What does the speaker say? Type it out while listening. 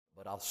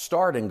But I'll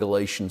start in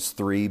Galatians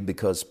 3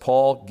 because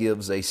Paul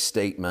gives a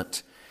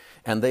statement,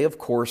 and they, of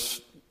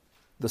course,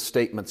 the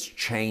statements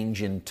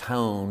change in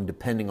tone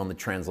depending on the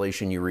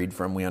translation you read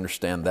from. We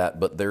understand that.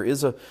 But there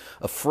is a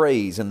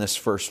phrase in this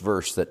first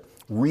verse that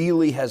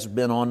really has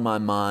been on my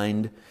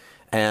mind,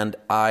 and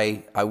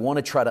I want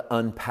to try to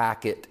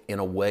unpack it in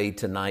a way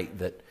tonight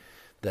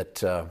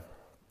that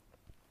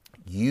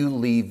you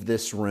leave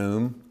this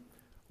room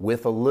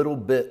with a little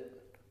bit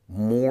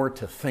more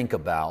to think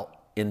about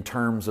in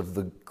terms of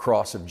the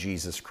cross of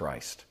Jesus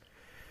Christ.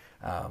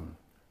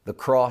 The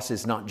cross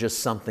is not just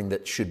something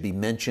that should be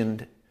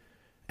mentioned,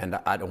 and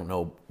I don't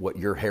know what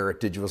your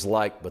heritage was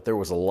like, but there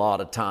was a lot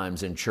of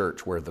times in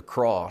church where the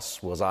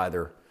cross was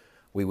either,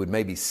 we would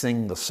maybe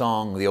sing the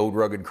song, The Old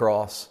Rugged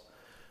Cross,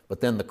 but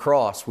then the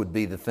cross would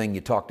be the thing you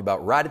talked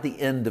about right at the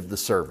end of the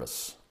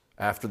service,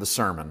 after the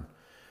sermon.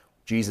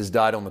 Jesus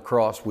died on the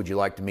cross, would you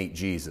like to meet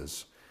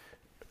Jesus?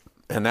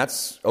 And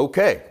that's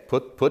okay.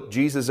 Put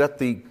Jesus at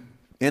the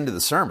end of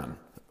the sermon,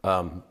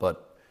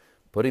 but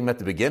put him at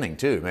the beginning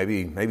too,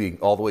 maybe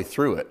all the way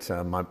through it.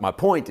 My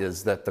point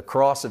is that the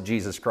cross of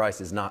Jesus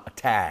Christ is not a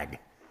tag,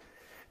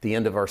 the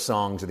end of our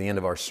songs or the end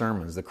of our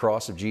sermons. The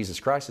cross of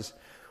Jesus Christ is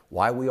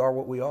why we are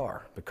what we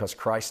are, because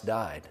Christ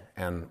died.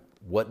 And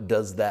what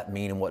does that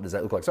mean and what does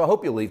that look like? So I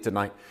hope you'll leave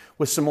tonight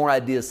with some more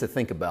ideas to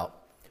think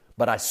about,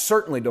 but I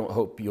certainly don't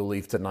hope you'll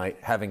leave tonight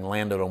having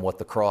landed on what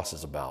the cross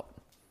is about.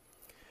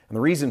 And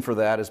the reason for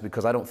that is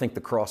because I don't think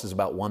the cross is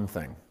about one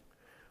thing,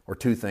 or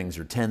two things,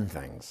 or 10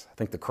 things. I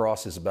think the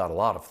cross is about a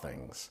lot of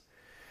things.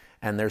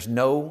 And there's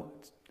no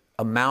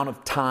amount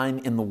of time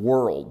in the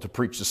world to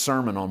preach a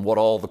sermon on what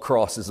all the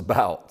cross is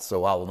about,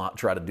 so I will not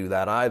try to do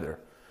that either.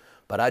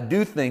 But I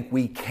do think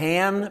we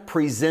can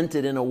present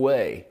it in a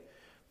way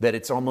that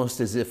it's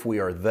almost as if we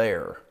are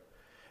there.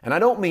 And I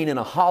don't mean in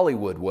a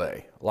Hollywood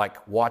way,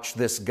 like watch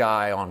this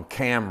guy on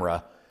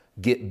camera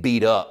get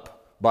beat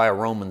up by a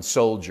Roman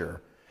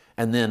soldier,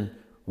 and then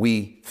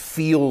we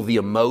feel the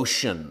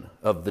emotion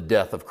of the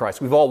death of Christ.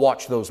 We've all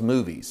watched those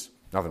movies.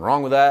 Nothing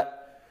wrong with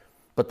that,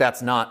 but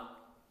that's not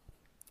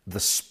the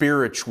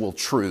spiritual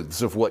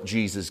truths of what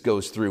Jesus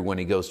goes through when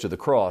he goes to the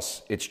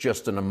cross. It's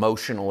just an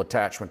emotional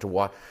attachment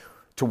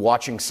to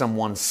watching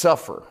someone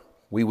suffer.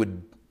 We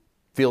would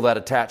feel that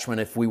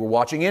attachment if we were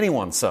watching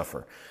anyone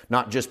suffer,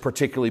 not just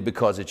particularly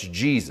because it's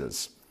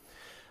Jesus.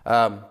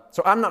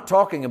 So I'm not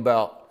talking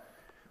about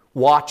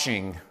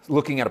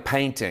looking at a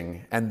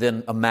painting and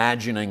then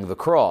imagining the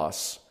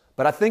cross.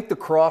 But I think the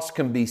cross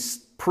can be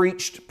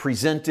preached,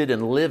 presented,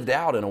 and lived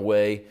out in a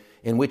way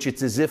in which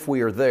it's as if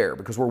we are there,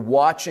 because we're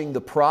watching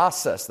the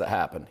process that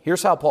happened.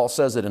 Here's how Paul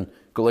says it in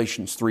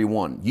Galatians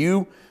 3:1.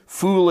 You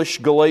foolish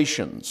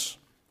Galatians.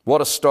 What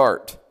a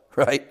start,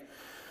 right?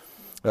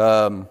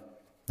 The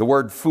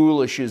word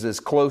foolish is as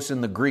close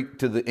in the Greek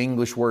to the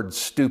English word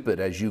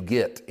stupid as you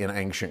get in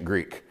ancient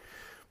Greek.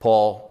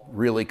 Paul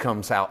really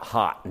comes out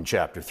hot in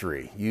chapter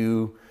 3.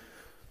 You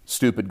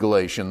stupid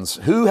Galatians,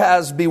 who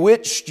has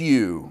bewitched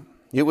you?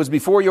 It was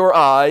before your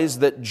eyes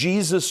that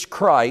Jesus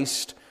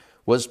Christ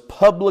was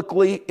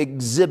publicly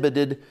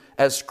exhibited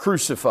as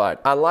crucified.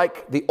 I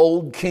like the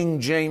old King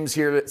James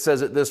here that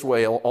says it this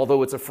way,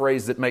 although it's a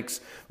phrase that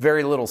makes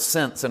very little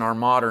sense in our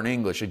modern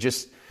English.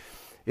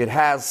 It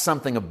has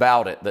something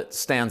about it that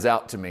stands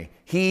out to me.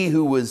 He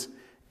who was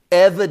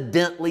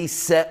evidently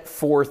set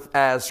forth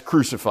as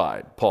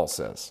crucified, Paul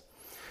says.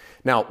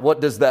 Now,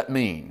 what does that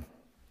mean?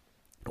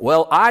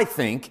 Well, I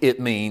think it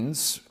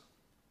means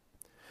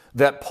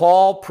that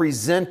Paul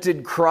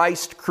presented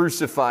Christ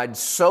crucified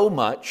so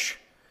much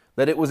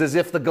that it was as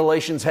if the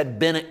Galatians had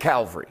been at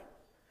Calvary.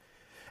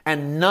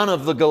 And none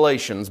of the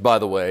Galatians, by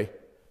the way,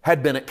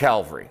 had been at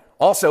Calvary.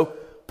 Also,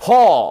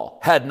 Paul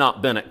had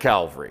not been at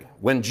Calvary.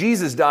 When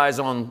Jesus dies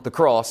on the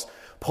cross,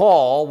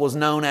 Paul was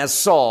known as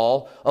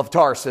Saul of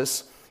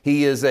Tarsus.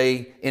 He is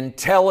an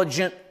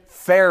intelligent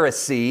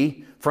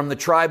Pharisee from the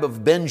tribe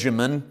of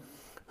Benjamin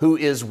who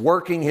is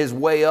working his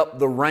way up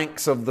the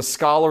ranks of the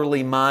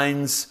scholarly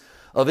minds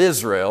of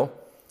Israel.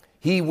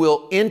 He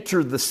will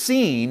enter the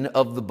scene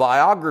of the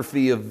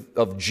biography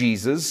of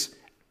Jesus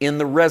in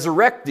the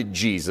resurrected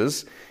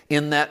Jesus,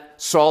 in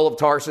that Saul of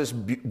Tarsus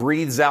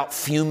breathes out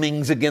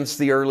fumings against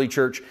the early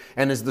church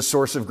and is the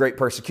source of great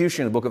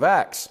persecution in the book of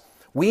Acts.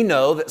 We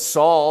know that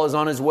Saul is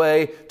on his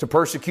way to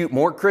persecute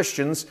more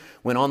Christians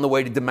when on the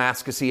way to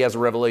Damascus he has a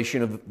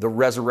revelation of the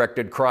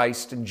resurrected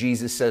Christ, and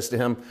Jesus says to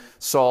him,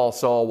 Saul,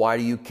 Saul, why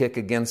do you kick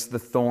against the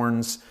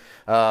thorns?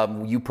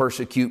 You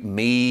persecute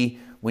me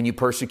when you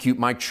persecute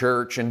my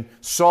church. And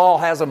Saul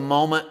has a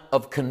moment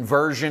of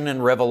conversion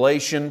and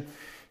revelation.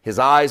 His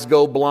eyes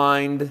go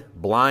blind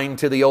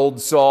to the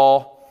old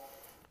Saul.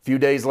 A few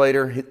days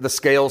later, the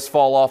scales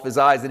fall off his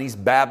eyes and he's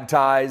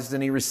baptized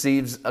and he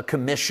receives a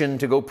commission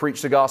to go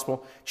preach the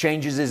gospel.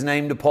 Changes his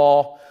name to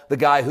Paul. The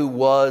guy who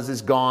was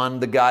is gone.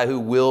 The guy who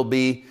will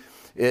be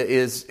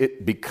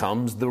it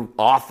becomes the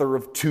author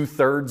of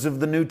 2/3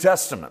 of the New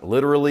Testament.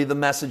 Literally, the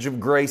message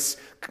of grace,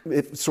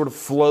 it sort of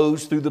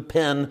flows through the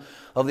pen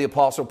of the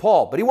Apostle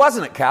Paul. But he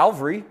wasn't at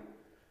Calvary.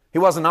 He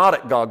was not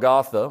at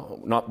Golgotha,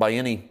 not by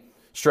any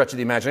stretch of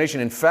the imagination.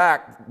 In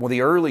fact,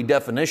 the early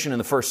definition in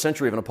the first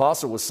century of an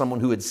apostle was someone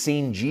who had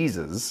seen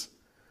Jesus.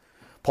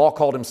 Paul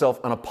called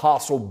himself an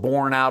apostle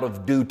born out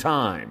of due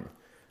time.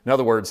 In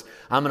other words,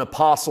 I'm an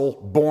apostle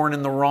born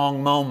in the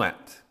wrong moment.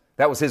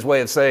 That was his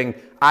way of saying,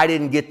 I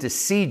didn't get to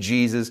see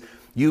Jesus.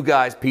 You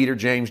guys, Peter,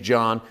 James,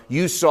 John,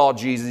 you saw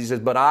Jesus. He says,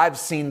 but I've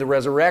seen the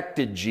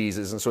resurrected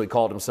Jesus. And so he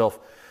called himself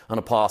an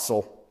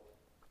apostle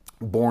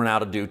born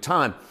out of due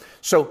time.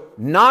 So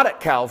not at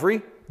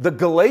Calvary. The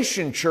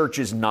Galatian church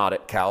is not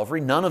at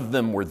Calvary. None of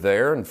them were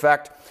there. In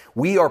fact,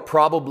 we are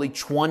probably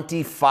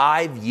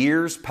 25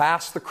 years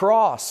past the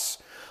cross.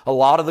 A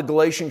lot of the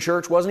Galatian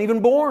church wasn't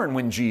even born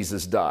when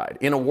Jesus died.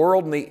 In a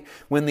world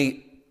when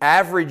the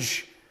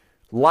average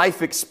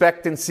life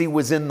expectancy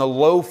was in the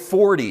low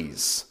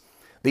 40s,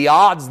 the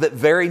odds that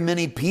very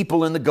many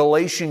people in the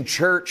Galatian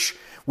church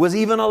was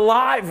even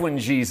alive when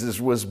Jesus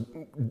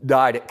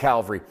died at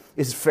Calvary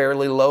is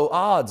fairly low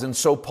odds. And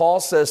so Paul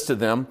says to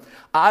them,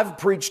 I've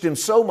preached him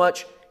so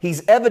much,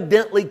 he's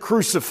evidently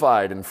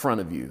crucified in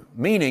front of you.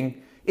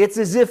 Meaning, it's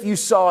as if you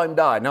saw him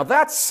die. Now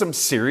that's some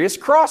serious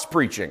cross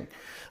preaching.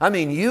 I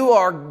mean, you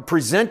are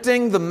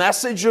presenting the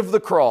message of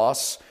the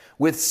cross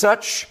with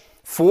such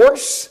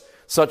force,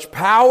 such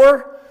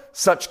power,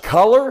 such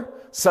color,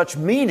 such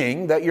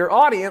meaning that your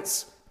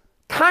audience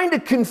kind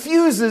of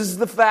confuses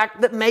the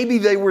fact that maybe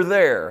they were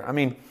there. I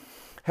mean,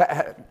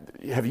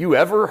 have you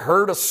ever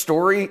heard a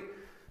story?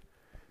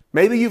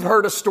 Maybe you've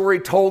heard a story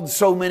told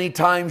so many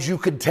times you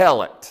could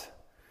tell it.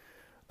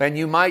 And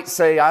you might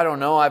say, I don't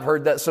know, I've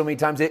heard that so many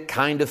times, it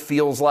kind of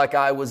feels like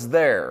I was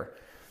there.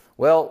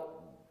 Well,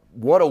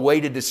 what a way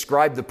to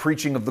describe the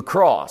preaching of the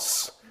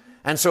cross.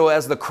 And so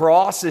as the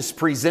cross is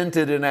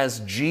presented and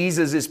as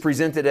Jesus is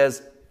presented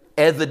as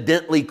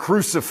evidently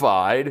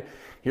crucified,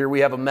 here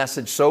we have a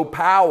message so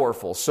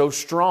powerful, so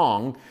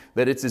strong,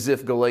 that it's as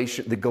if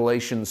the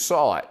Galatians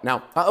saw it.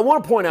 Now, I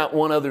want to point out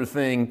one other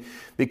thing,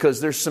 because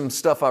there's some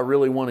stuff I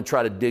really want to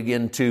try to dig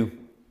into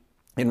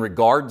in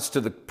regards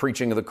to the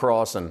preaching of the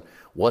cross and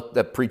what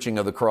the preaching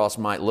of the cross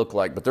might look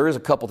like. But there is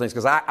a couple things,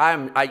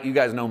 because you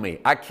guys know me.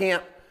 I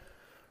can't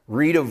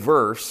read a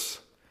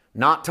verse,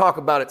 not talk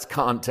about its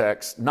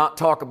context, not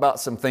talk about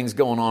some things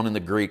going on in the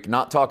Greek,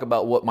 not talk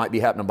about what might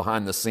be happening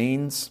behind the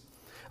scenes.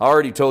 I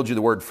already told you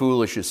the word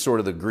foolish is sort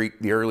of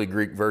the early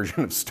Greek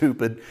version of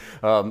stupid.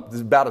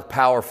 It's about as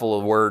powerful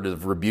a word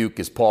of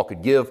rebuke as Paul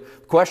could give.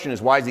 The question is,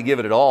 why does he give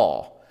it at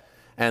all?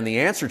 And the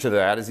answer to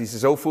that is he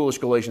says, O foolish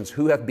Galatians,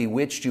 who hath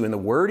bewitched you? And the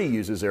word he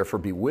uses there for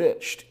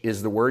bewitched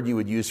is the word you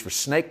would use for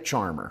snake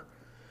charmer.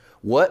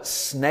 What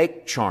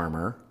snake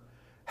charmer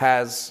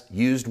has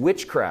used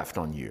witchcraft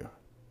on you?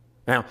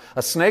 Now,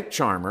 a snake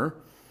charmer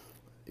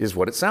is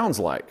what it sounds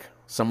like.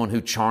 Someone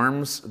who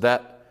charms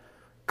that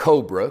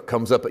cobra,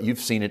 comes up, you've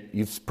seen it,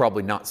 you've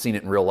probably not seen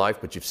it in real life,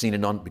 but you've seen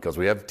it on, because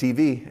we have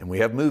TV and we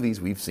have movies,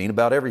 we've seen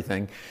about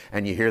everything,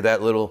 and you hear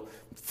that little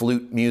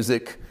flute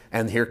music,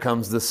 and here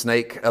comes the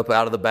snake up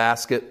out of the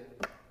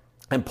basket.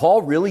 And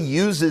Paul really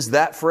uses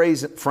that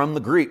phrase from the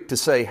Greek to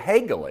say,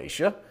 hey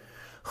Galatia,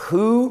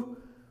 who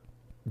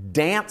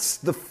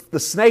danced the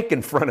snake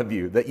in front of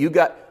you that you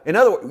got? In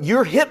other words,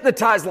 you're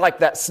hypnotized like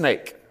that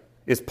snake,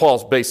 is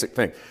Paul's basic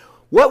thing.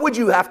 What would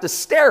you have to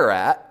stare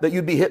at that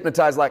you'd be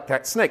hypnotized like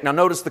that snake? Now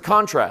notice the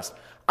contrast.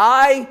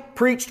 I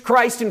preached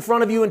Christ in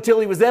front of you until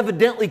he was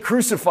evidently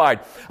crucified.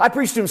 I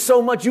preached him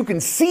so much you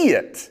can see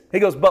it. He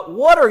goes, but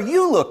what are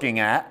you looking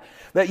at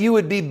that you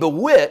would be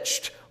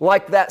bewitched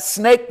like that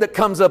snake that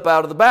comes up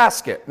out of the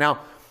basket?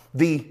 Now,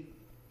 the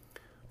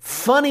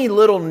funny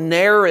little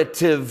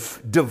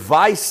narrative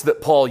device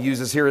that Paul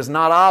uses here is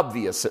not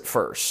obvious at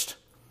first,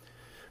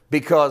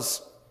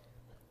 because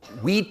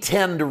we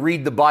tend to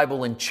read the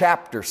Bible in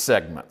chapter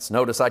segments.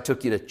 Notice I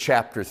took you to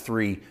chapter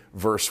 3,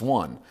 verse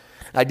 1.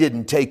 I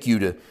didn't take you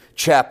to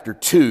chapter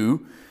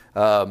 2.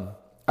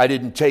 I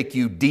didn't take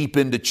you deep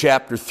into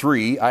chapter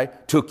 3. I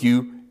took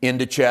you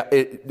into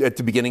at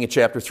the beginning of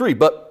chapter 3.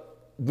 But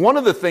one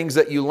of the things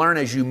that you learn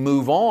as you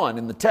move on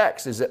in the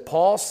text is that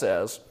Paul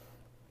says,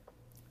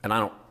 and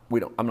I'm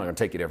not going to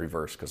take you to every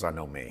verse because I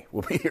know me.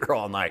 We'll be here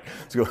all night.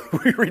 So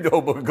we read the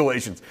whole book of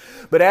Galatians.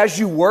 But as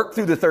you work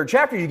through the third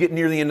chapter, you get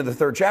near the end of the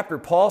third chapter,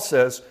 Paul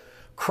says,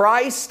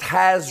 Christ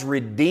has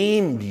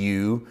redeemed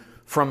you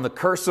from the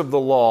curse of the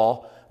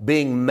law,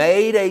 being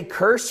made a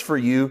curse for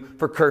you,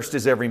 for cursed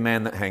is every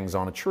man that hangs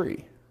on a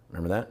tree.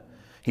 Remember that?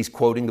 He's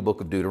quoting the book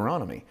of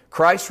Deuteronomy.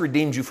 Christ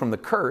redeemed you from the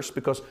curse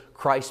because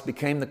Christ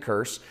became the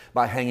curse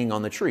by hanging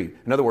on the tree.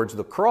 In other words,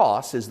 the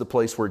cross is the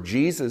place where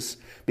Jesus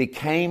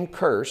became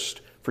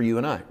cursed for you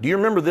and I. Do you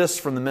remember this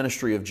from the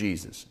ministry of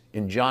Jesus?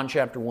 In John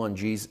chapter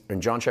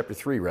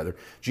 3,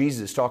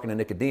 Jesus is talking to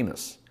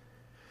Nicodemus.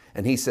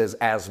 And he says,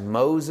 as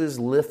Moses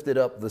lifted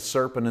up the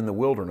serpent in the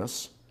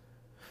wilderness,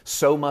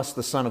 so must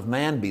the Son of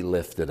Man be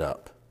lifted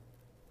up.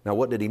 Now,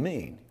 what did he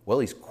mean? Well,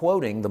 he's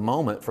quoting the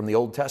moment from the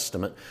Old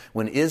Testament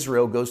when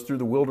Israel goes through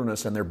the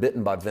wilderness and they're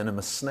bitten by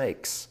venomous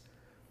snakes.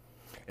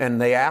 And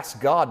they ask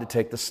God to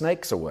take the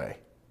snakes away.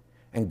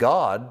 And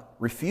God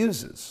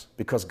refuses,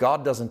 because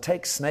God doesn't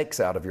take snakes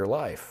out of your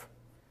life.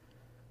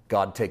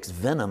 God takes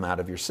venom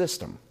out of your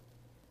system.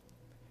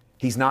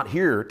 He's not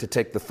here to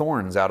take the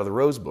thorns out of the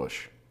rose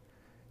bush.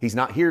 He's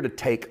not here to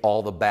take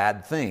all the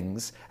bad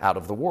things out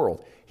of the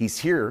world. He's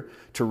here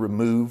to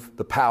remove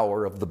the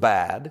power of the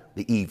bad,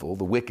 the evil,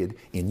 the wicked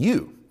in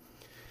you.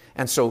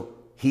 And so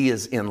He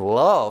is in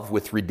love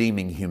with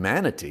redeeming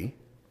humanity,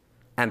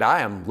 and I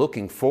am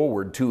looking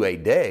forward to a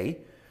day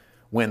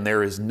when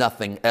there is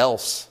nothing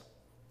else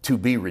to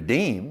be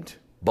redeemed.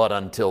 But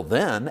until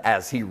then,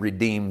 as He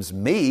redeems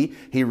me,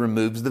 He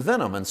removes the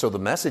venom. And so the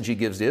message He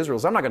gives to Israel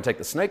is, I'm not going to take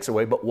the snakes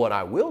away, but what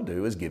I will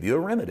do is give you a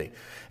remedy.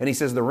 And He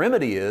says the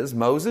remedy is,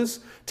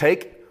 Moses,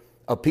 take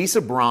a piece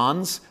of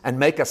bronze and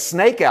make a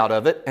snake out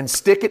of it and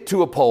stick it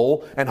to a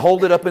pole and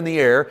hold it up in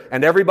the air,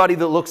 and everybody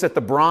that looks at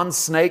the bronze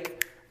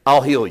snake,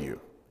 I'll heal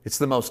you. It's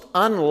the most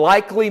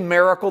unlikely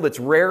miracle that's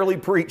rarely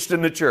preached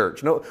in the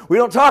church. No, we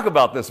don't talk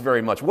about this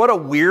very much. What a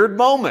weird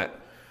moment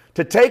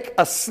to take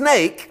a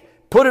snake,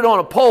 put it on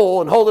a pole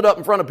and hold it up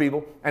in front of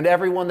people, and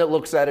everyone that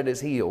looks at it is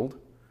healed.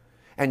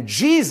 And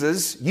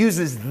Jesus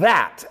uses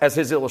that as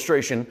His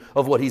illustration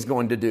of what He's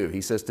going to do.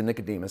 He says to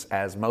Nicodemus,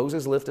 as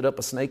Moses lifted up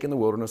a snake in the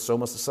wilderness, so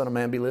must the Son of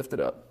Man be lifted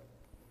up.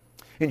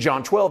 In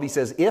John 12, He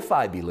says, if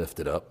I be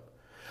lifted up,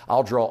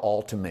 I'll draw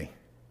all to me.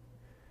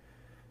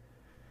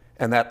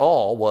 And that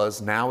all was,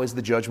 now is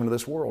the judgment of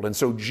this world. And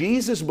so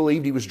Jesus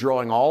believed He was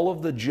drawing all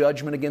of the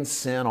judgment against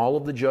sin, all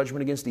of the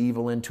judgment against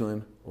evil into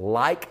Him,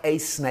 like a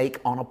snake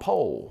on a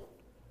pole.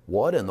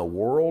 What in the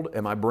world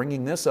am I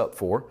bringing this up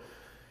for?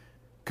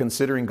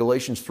 Considering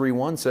Galatians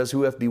 3:1 says,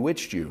 who hath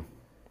bewitched you?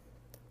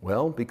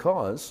 Well,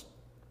 because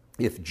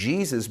if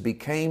Jesus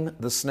became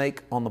the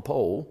snake on the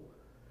pole,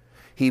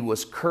 He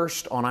was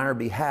cursed on our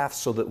behalf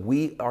so that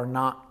we are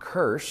not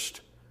cursed.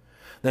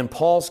 Then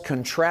Paul's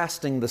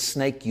contrasting the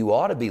snake you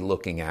ought to be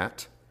looking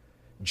at,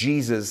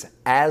 Jesus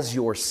as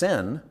your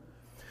sin,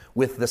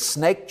 with the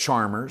snake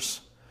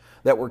charmers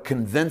that were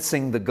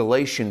convincing the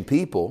Galatian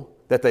people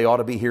that they ought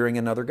to be hearing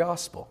another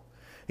gospel.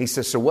 He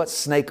says, so what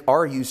snake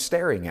are you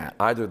staring at?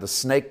 Either the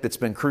snake that's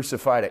been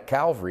crucified at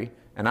Calvary,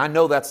 and I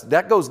know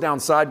that goes down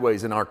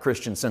sideways in our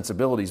Christian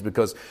sensibilities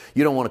because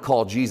you don't want to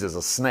call Jesus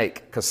a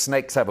snake because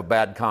snakes have a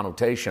bad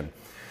connotation.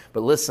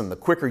 But listen, the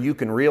quicker you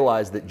can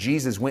realize that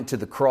Jesus went to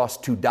the cross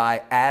to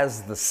die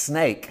as the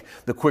snake,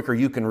 the quicker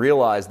you can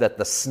realize that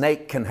the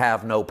snake can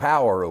have no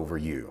power over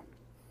you.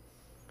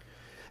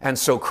 And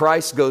so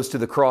Christ goes to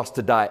the cross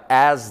to die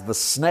as the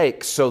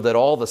snake so that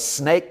all the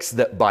snakes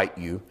that bite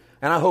you,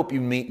 and I hope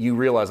you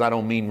realize I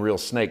don't mean real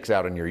snakes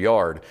out in your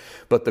yard,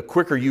 but the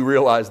quicker you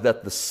realize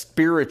that the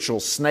spiritual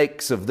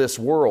snakes of this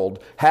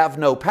world have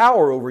no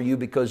power over you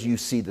because you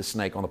see the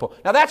snake on the pole.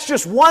 Now that's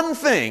just one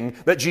thing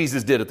that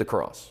Jesus did at the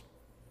cross.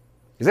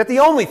 Is that the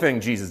only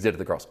thing Jesus did at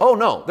the cross? Oh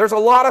no, there's a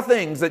lot of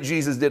things that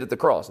Jesus did at the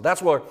cross.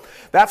 That's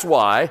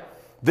why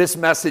this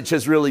message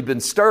has really been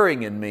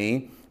stirring in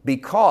me,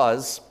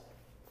 because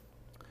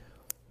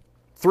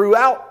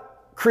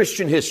throughout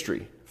Christian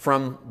history,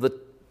 from the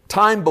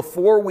time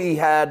before we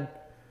had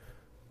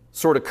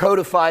sort of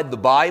codified the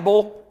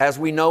Bible as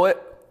we know it,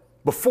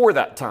 before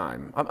that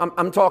time,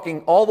 I'm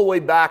talking all the way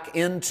back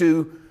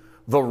into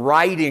the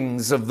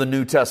writings of the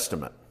New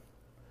Testament.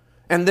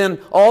 And then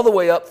all the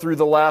way up through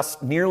the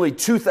last nearly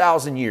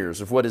 2,000 years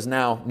of what is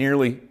now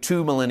nearly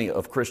 2 millennia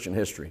of Christian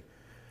history,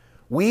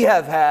 we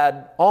have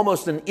had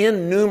almost an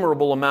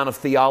innumerable amount of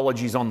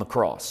theologies on the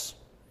cross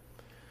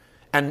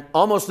and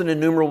almost an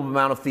innumerable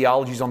amount of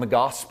theologies on the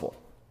gospel.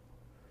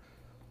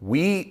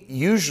 We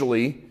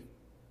usually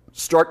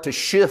start to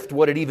shift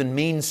what it even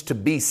means to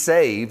be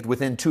saved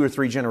within 2 or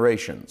 3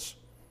 generations.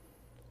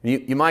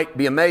 You might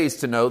be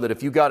amazed to know that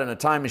if you got in a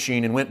time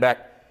machine and went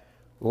back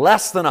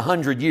less than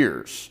 100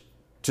 years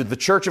to the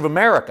Church of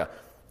America,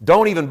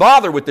 don't even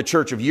bother with the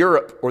Church of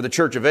Europe or the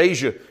Church of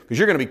Asia, because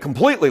you're going to be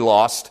completely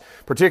lost,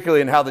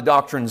 particularly in how the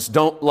doctrines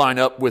don't line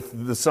up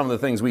with some of the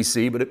things we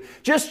see. But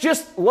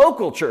just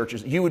local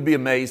churches, you would be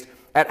amazed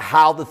at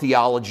how the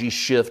theologies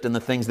shift and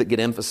the things that get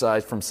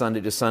emphasized from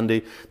Sunday to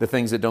Sunday, the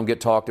things that don't get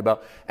talked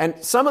about.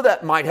 And some of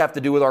that might have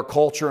to do with our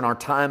culture and our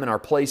time and our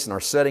place and our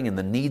setting and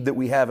the need that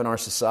we have in our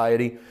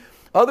society.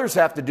 Others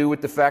have to do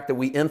with the fact that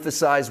we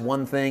emphasize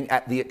one thing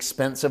at the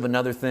expense of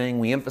another thing.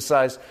 We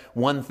emphasize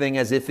one thing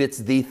as if it's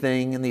the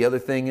thing, and the other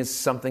thing is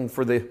something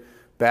for the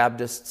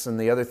Baptists, and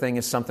the other thing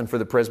is something for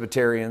the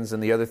Presbyterians,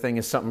 and the other thing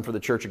is something for the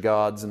Church of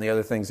Gods, and the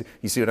other things,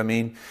 you see what I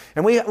mean?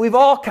 And we've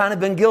all kind of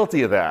been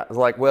guilty of that. It's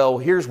like, well,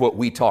 here's what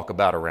we talk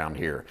about around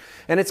here.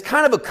 And it's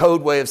kind of a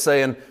code way of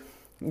saying,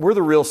 we're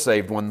the real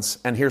saved ones,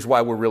 and here's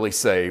why we're really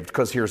saved,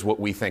 because here's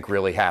what we think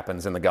really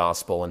happens in the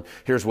gospel, and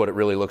here's what it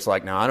really looks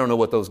like. Now, I don't know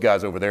what those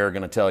guys over there are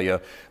going to tell you,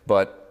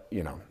 but,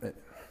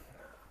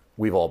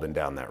 we've all been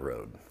down that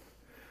road.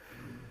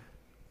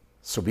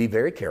 So be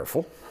very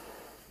careful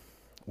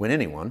when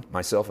anyone,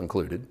 myself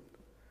included,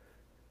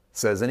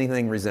 says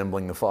anything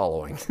resembling the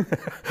following.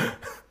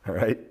 All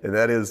right? And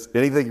that is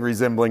anything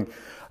resembling,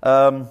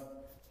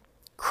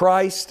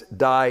 Christ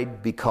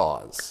died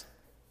because.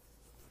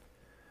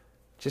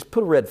 Just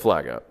put a red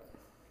flag up.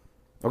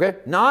 Okay?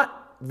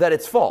 Not that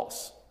it's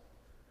false,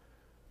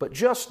 but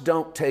just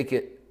don't take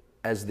it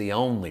as the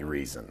only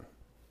reason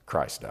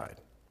Christ died.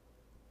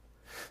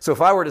 So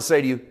if I were to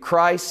say to you,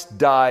 Christ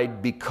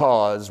died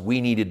because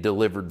we needed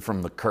delivered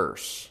from the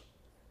curse.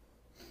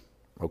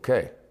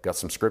 Okay, got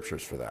some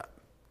scriptures for that.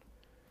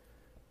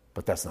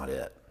 But that's not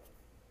it.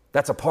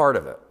 That's a part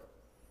of it.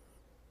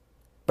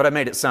 But I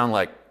made it sound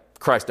like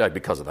Christ died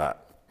because of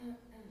that.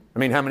 I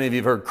mean, how many of you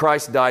have heard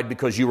Christ died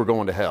because you were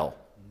going to hell?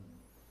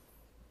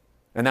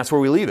 And that's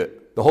where we leave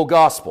it. The whole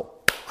gospel.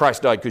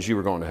 Christ died because you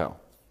were going to hell.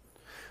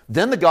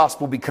 Then the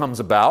gospel becomes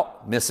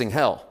about missing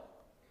hell.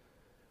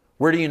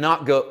 Where do you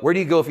not go? Where do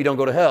you go if you don't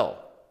go to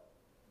hell?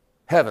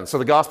 Heaven. So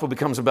the gospel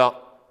becomes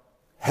about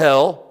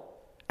hell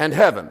and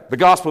heaven. The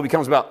gospel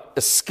becomes about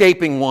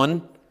escaping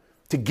one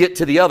to get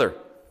to the other.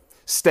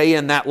 Stay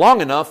in that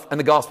long enough, and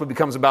the gospel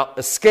becomes about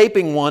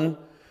escaping one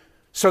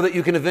so that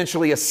you can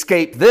eventually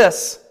escape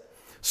this,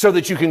 so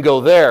that you can go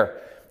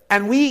there.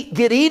 And we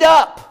get eat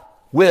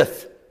up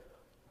with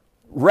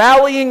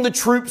rallying the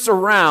troops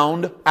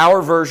around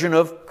our version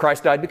of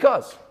Christ died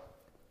because.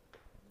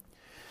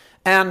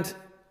 And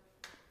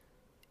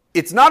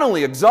it's not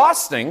only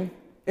exhausting,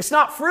 it's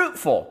not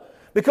fruitful,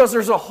 because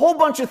there's a whole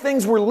bunch of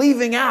things we're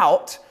leaving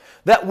out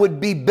that would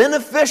be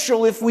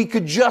beneficial if we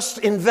could just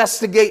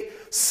investigate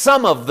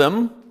some of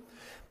them.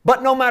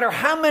 But no matter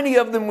how many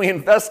of them we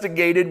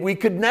investigated, we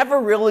could never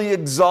really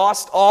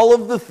exhaust all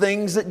of the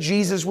things that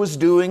Jesus was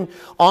doing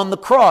on the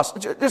cross.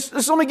 Just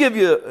let me give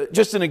you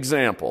just an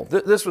example.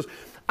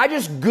 I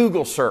just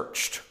Google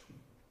searched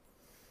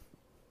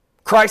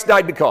Christ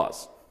died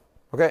because.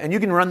 Okay, and you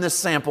can run this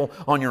sample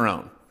on your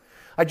own.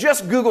 I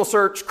just Google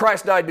searched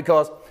Christ died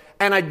because,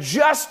 and I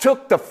just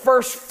took the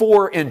first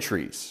 4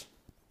 entries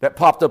that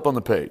popped up on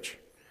the page.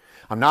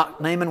 I'm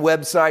not naming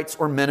websites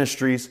or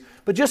ministries,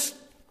 but just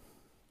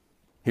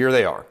here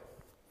they are.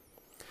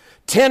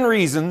 10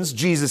 reasons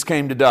Jesus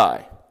came to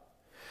die.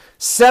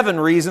 7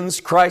 reasons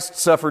Christ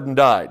suffered and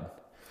died.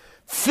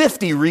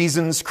 50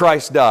 reasons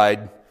Christ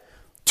died.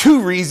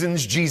 2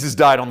 reasons Jesus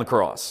died on the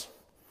cross.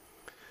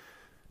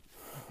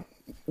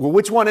 Well,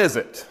 which one is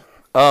it?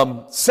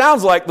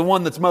 Sounds like the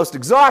one that's most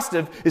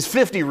exhaustive is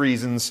 50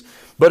 reasons,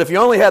 but if you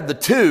only had the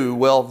 2,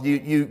 well,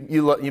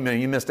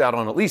 you missed out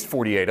on at least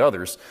 48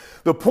 others.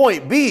 The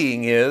point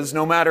being is,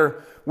 no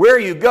matter where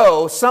you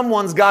go,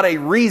 someone's got a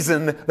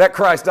reason that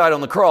Christ died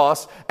on the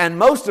cross, and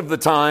most of the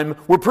time,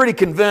 we're pretty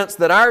convinced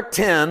that our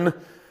 10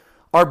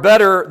 are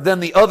better than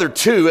the other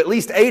 2. At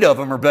least 8 of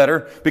them are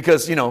better,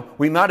 because,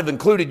 we might have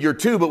included your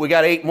 2, but we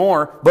got 8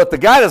 more. But the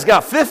guy that's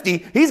got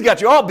 50, he's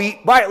got you all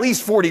beat by at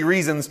least 40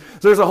 reasons.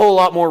 So there's a whole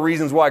lot more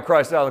reasons why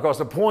Christ died on the cross.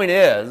 The point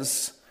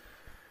is,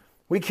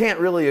 we can't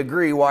really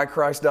agree why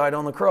Christ died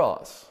on the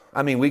cross.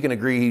 I mean, we can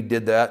agree he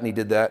did that, and he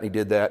did that, and he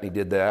did that, and he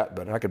did that,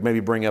 but I could maybe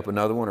bring up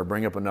another one or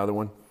bring up another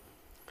one.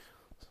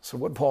 So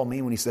what did Paul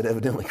mean when he said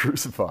evidently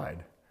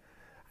crucified?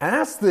 And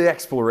that's the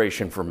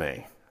exploration for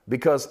me,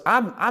 because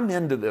I'm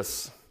into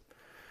this.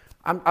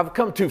 I've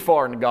come too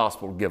far in the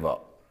gospel to give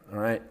up, all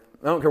right?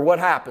 I don't care what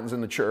happens in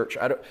the church.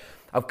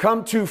 I've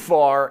come too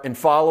far in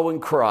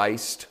following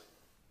Christ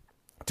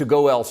to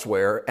go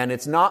elsewhere, and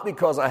it's not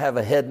because I have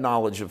a head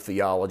knowledge of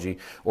theology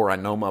or I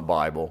know my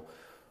Bible,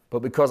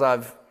 but because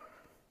I've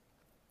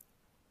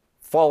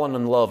fallen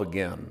in love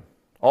again,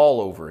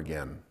 all over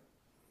again,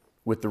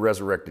 with the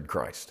resurrected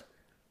Christ.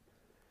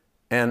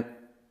 And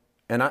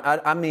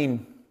I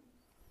mean,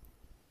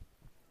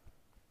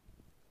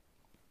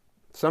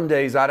 some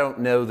days I don't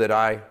know that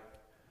I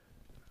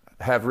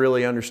have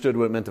really understood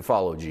what it meant to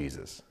follow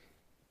Jesus.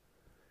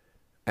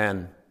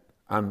 And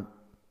I'm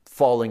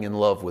falling in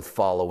love with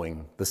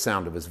following the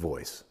sound of his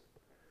voice.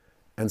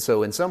 And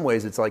so in some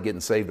ways it's like getting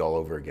saved all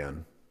over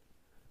again,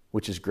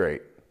 which is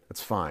great.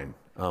 That's fine.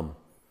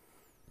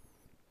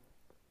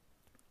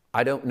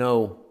 I don't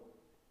know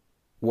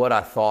what I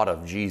thought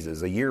of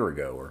Jesus a year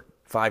ago or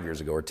 5 years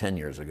ago or 10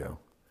 years ago.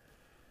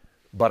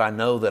 But I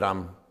know that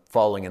I'm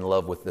falling in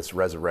love with this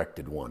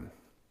resurrected one.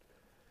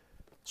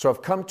 So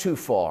I've come too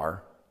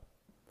far.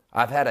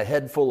 I've had a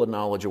head full of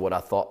knowledge of what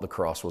I thought the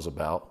cross was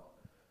about.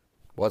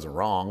 Wasn't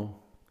wrong,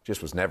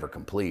 just was never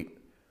complete.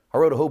 I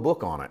wrote a whole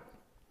book on it.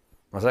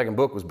 My second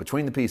book was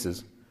Between the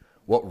Pieces,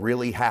 What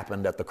Really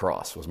Happened at the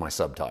Cross was my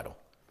subtitle.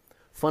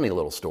 Funny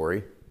little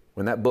story.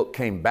 When that book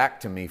came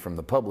back to me from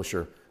the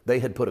publisher, they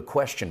had put a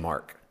question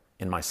mark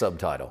in my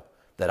subtitle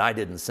that I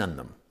didn't send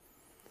them.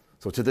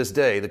 So to this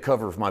day, the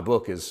cover of my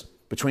book is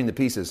Between the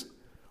Pieces,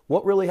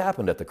 What Really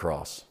Happened at the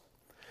Cross?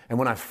 And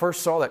when I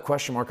first saw that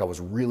question mark, I was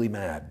really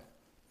mad.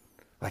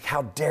 Like,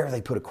 how dare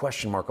they put a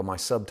question mark on my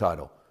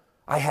subtitle?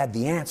 I had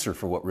the answer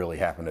for what really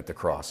happened at the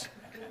cross.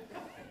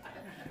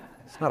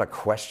 It's not a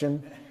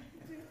question.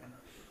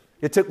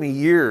 It took me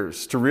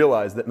years to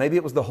realize that maybe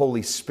it was the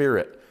Holy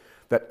Spirit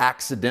that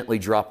accidentally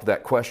dropped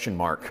that question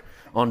mark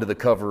onto the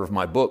cover of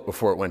my book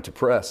before it went to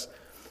press,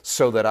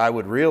 so that I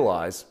would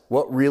realize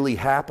what really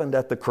happened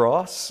at the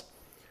cross.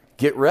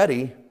 Get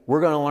ready,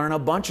 we're going to learn a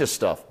bunch of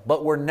stuff,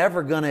 but we're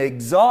never going to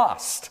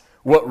exhaust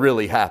what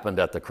really happened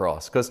at the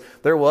cross. Because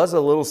there was a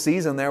little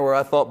season there where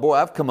I thought, boy,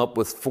 I've come up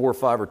with 4 or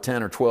 5 or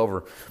 10 or 12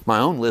 or my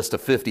own list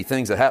of 50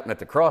 things that happened at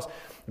the cross.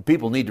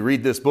 People need to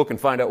read this book and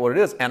find out what it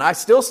is. And I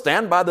still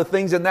stand by the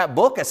things in that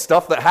book as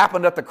stuff that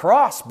happened at the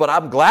cross. But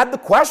I'm glad the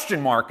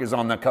question mark is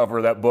on the cover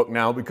of that book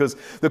now, because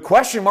the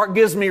question mark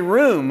gives me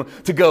room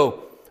to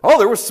go, oh,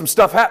 there was some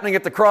stuff happening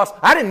at the cross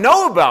I didn't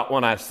know about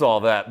when I saw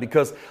that,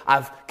 because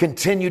I've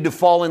continued to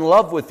fall in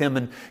love with him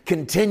and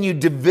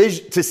continued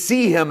to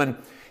see him. And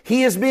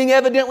he is being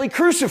evidently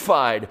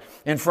crucified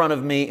in front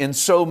of me in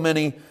so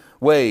many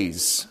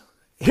ways.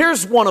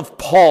 Here's one of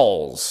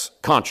Paul's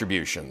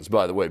contributions,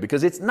 by the way,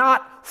 because it's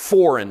not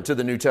foreign to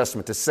the New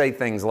Testament to say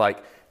things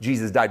like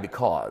Jesus died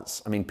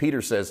because. I mean,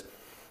 Peter says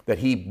that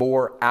he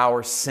bore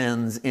our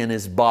sins in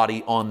his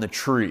body on the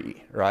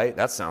tree, right?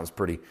 That sounds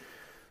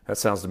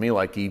to me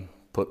like he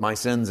put my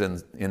sins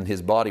in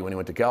his body when he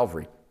went to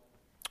Calvary.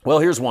 Well,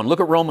 here's one. Look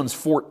at Romans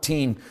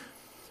 14,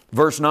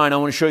 verse 9. I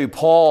want to show you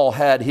Paul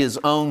had his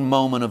own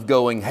moment of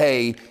going,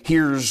 hey,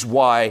 here's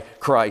why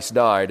Christ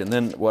died. And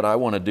then what I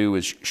want to do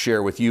is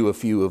share with you a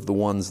few of the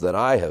ones that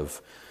I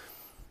have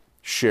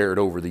shared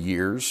over the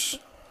years.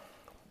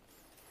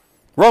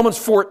 Romans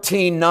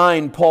 14,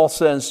 9, Paul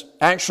says,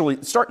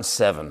 actually, start in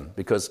 7,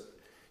 because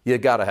you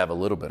got to have a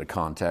little bit of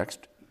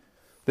context.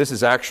 This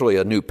is actually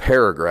a new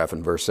paragraph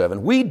in verse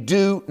 7. We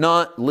do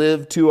not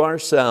live to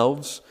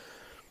ourselves,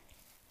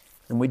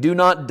 and we do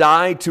not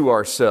die to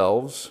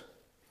ourselves.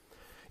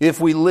 If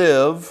we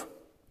live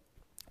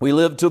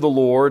to the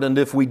Lord, and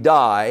if we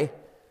die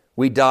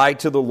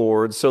to the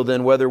Lord. So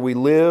then whether we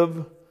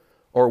live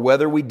or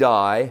whether we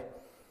die,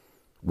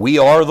 we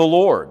are the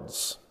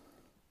Lord's.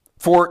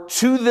 For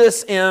to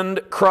this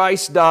end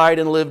Christ died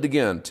and lived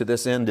again. To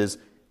this end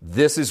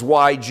this is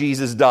why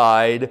Jesus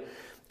died,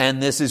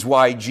 and this is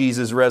why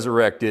Jesus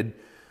resurrected,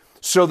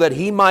 so that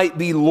he might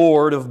be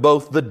Lord of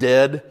both the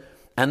dead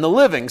and the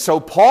living.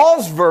 So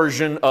Paul's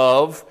version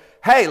of,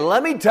 hey,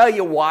 let me tell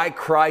you why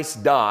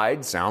Christ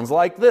died, sounds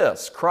like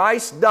this.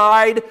 Christ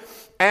died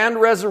and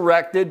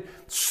resurrected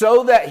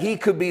so that he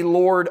could be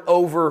Lord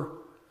over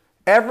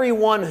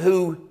everyone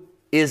who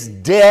is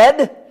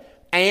dead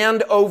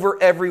and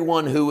over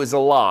everyone who is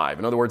alive.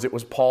 In other words, it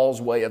was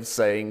Paul's way of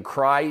saying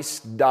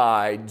Christ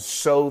died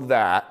so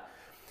that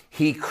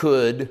he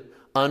could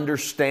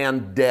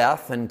understand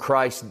death, and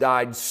Christ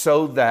died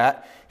so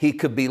that he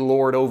could be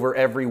Lord over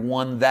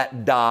everyone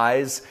that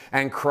dies,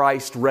 and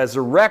Christ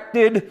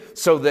resurrected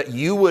so that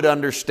you would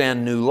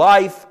understand new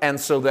life, and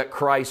so that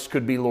Christ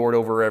could be Lord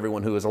over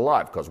everyone who is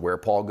alive. Because where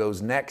Paul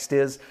goes next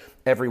is,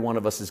 every one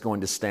of us is going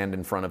to stand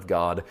in front of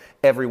God.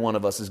 Every one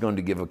of us is going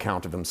to give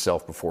account of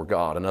himself before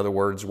God. In other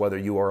words, whether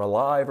you are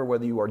alive or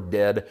whether you are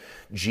dead,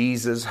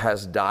 Jesus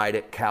has died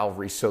at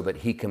Calvary so that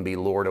he can be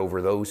Lord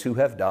over those who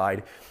have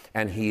died,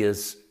 and he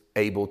is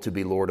able to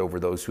be Lord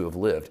over those who have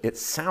lived. It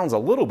sounds a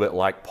little bit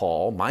like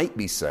Paul might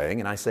be saying,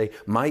 and I say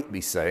might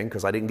be saying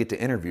because I didn't get to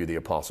interview the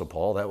Apostle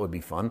Paul. That would be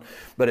fun.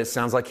 But it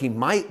sounds like he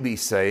might be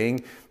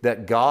saying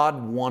that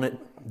God wanted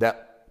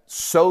that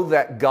so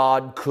that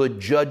God could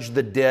judge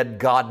the dead,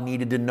 God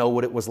needed to know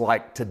what it was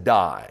like to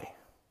die.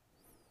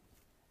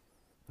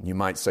 You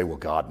might say, well,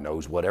 God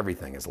knows what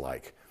everything is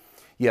like.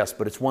 Yes,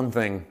 but it's one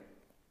thing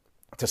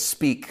to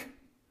speak.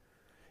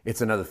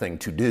 It's another thing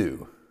to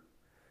do.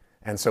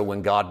 And so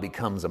when God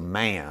becomes a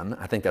man,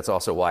 I think that's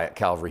also why at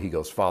Calvary he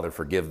goes, Father,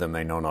 forgive them,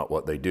 they know not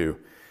what they do.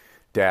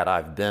 Dad,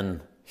 I've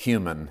been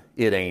human.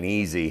 It ain't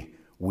easy.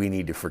 We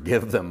need to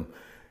forgive them.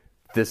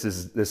 This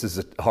is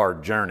a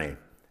hard journey.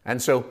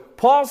 And so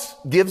Paul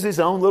gives his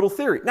own little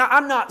theory. Now,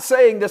 I'm not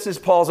saying this is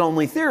Paul's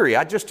only theory.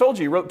 I just told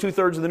you he wrote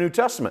 2/3 of the New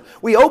Testament.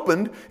 We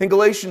opened in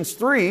Galatians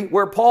 3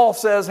 where Paul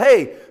says,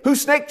 hey, who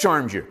snake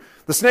charmed you?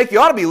 The snake you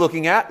ought to be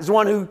looking at is the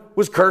one who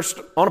was cursed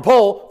on a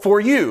pole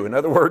for you. In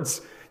other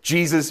words,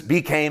 Jesus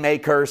became a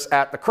curse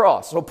at the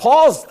cross. So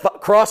Paul's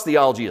cross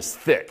theology is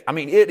thick. I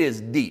mean, it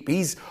is deep.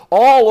 He's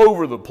all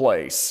over the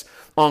place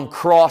on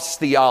cross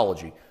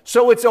theology.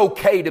 So it's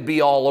okay to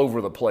be all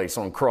over the place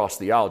on cross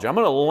theology. I'm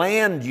going to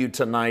land you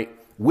tonight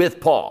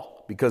with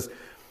Paul because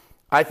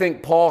I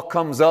think Paul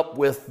comes up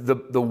with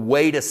the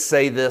way to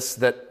say this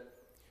that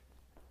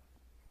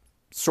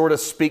sort of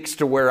speaks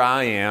to where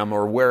I am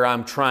or where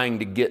I'm trying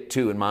to get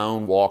to in my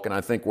own walk, and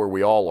I think where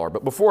we all are.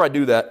 But before I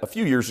do that, a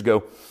few years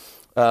ago,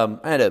 I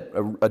had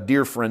a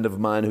dear friend of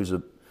mine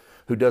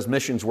who does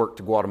missions work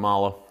to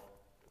Guatemala.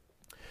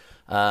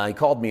 He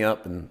called me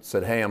up and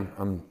said, hey,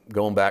 I'm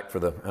going back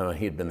for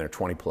he had been there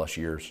 20 plus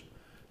years.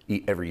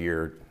 Every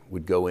year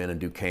would go in and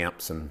do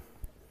camps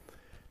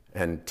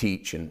and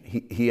teach. And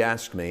he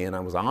asked me, and I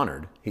was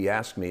honored, he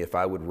asked me if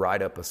I would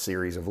write up a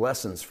series of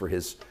lessons for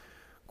his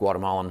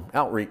Guatemalan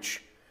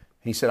outreach.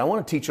 He said, I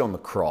want to teach on the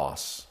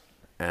cross.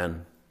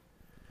 And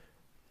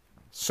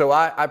so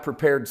I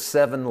prepared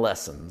 7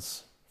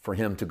 lessons for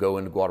him to go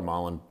into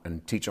Guatemala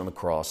and teach on the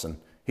cross. And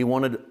he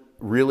wanted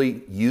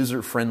really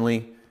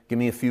user-friendly, give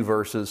me a few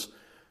verses,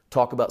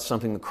 talk about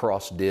something the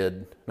cross did.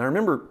 And I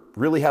remember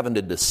really having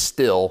to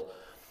distill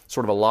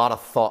sort of a lot of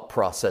thought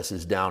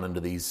processes down into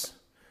these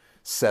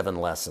 7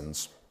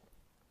 lessons.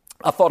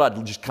 I thought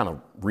I'd just kind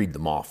of read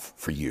them off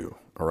for you,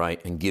 all right,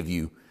 and give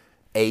you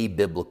a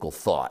biblical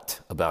thought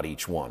about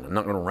each one. I'm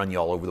not going to run you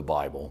all over the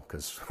Bible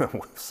because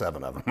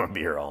 7 of them, I'll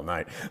be here all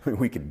night.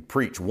 We could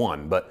preach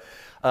one, but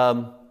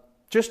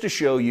just to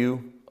show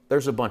you,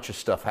 there's a bunch of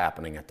stuff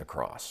happening at the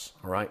cross,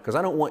 all right? Because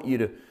I don't want you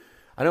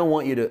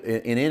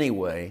to in any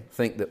way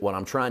think that what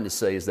I'm trying to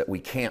say is that we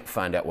can't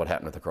find out what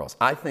happened at the cross.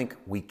 I think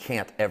we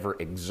can't ever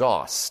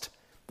exhaust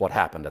what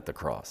happened at the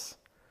cross.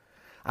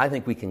 I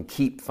think we can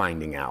keep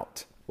finding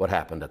out what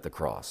happened at the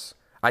cross.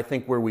 I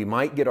think where we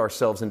might get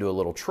ourselves into a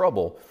little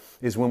trouble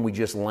is when we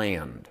just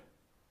land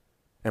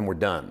and we're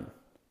done.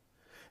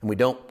 And we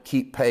don't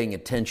keep paying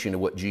attention to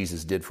what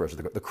Jesus did for us.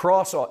 The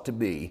cross ought to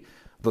be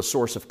the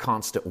source of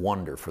constant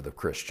wonder for the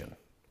Christian,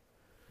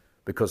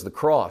 because the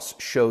cross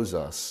shows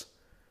us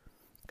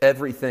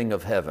everything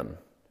of heaven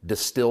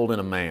distilled in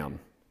a man,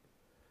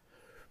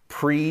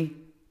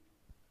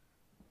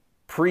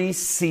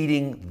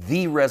 preceding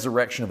the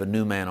resurrection of a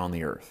new man on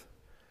the earth.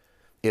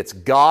 It's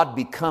God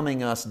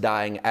becoming us,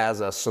 dying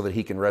as us, so that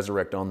He can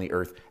resurrect on the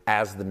earth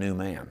as the new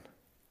man.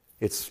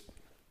 I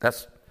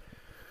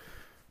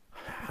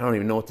don't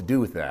even know what to do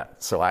with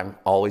that, so I'm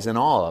always in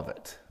awe of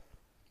it.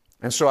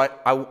 And so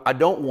I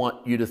don't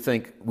want you to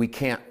think we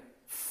can't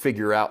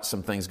figure out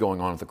some things going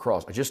on at the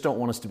cross. I just don't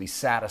want us to be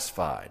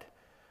satisfied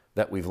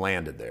that we've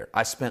landed there.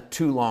 I spent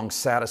too long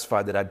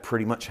satisfied that I'd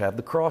pretty much have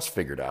the cross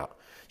figured out.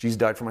 Jesus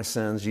died for my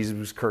sins. Jesus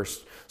was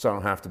cursed, so I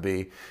don't have to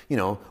be,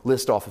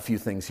 list off a few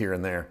things here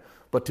and there.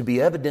 But to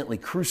be evidently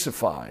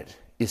crucified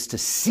is to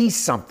see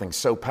something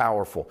so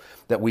powerful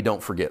that we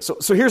don't forget.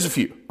 So here's a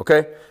few,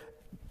 okay?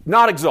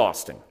 Not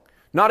exhausting,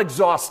 not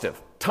exhaustive,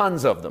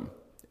 tons of them.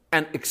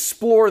 And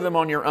explore them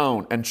on your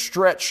own and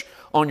stretch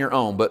on your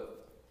own.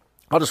 But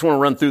I just want to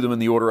run through them in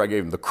the order I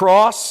gave them. The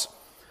cross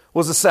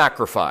was a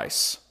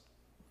sacrifice.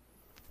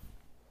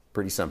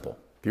 Pretty simple.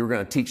 If you were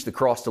going to teach the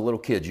cross to little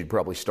kids, you'd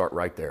probably start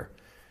right there.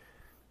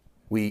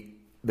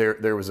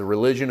 There was a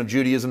religion of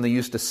Judaism that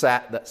used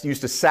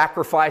to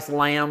sacrifice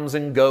lambs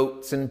and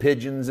goats and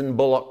pigeons and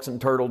bullocks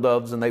and turtle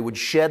doves, and they would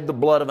shed the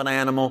blood of an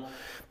animal.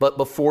 But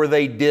before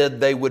they did,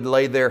 they would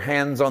lay their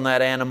hands on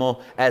that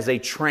animal as a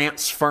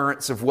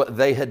transference of what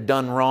they had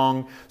done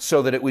wrong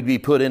so that it would be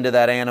put into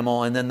that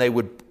animal. And then they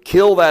would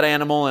kill that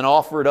animal and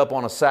offer it up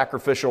on a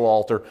sacrificial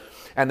altar.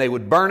 And they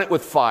would burn it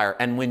with fire.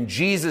 And when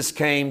Jesus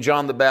came,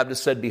 John the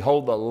Baptist said,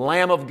 "Behold, the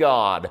Lamb of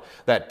God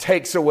that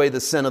takes away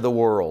the sin of the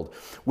world,"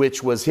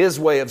 which was His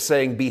way of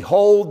saying,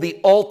 behold, the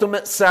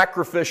ultimate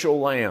sacrificial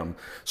lamb.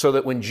 So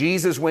that when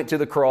Jesus went to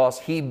the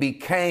cross, He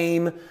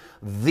became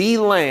the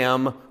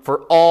Lamb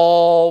for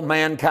all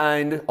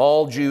mankind,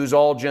 all Jews,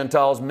 all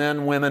Gentiles,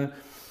 men, women,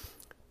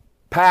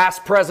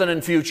 past, present,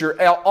 and future,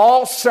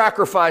 all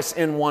sacrifice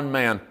in one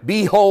man.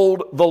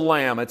 Behold the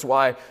Lamb. It's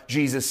why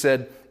Jesus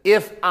said,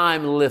 if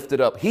I'm lifted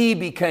up. He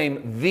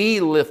became the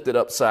lifted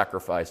up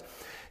sacrifice.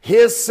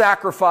 His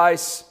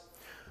sacrifice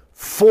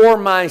for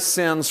my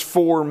sins,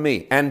 for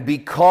me. And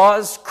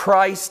because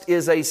Christ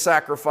is a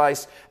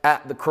sacrifice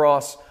at the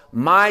cross,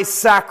 my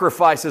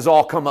sacrifices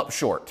all come up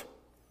short.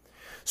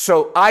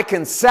 So I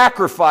can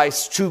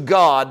sacrifice to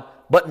God,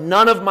 but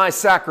none of my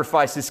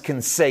sacrifices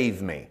can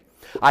save me.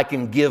 I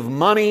can give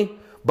money,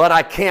 but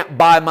I can't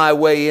buy my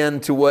way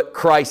into what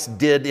Christ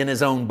did in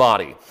His own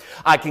body.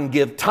 I can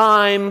give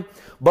time,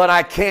 but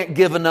I can't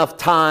give enough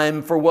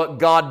time for what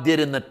God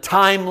did in the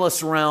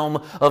timeless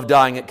realm of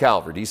dying at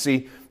Calvary. Do you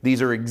see?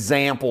 These are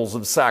examples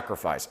of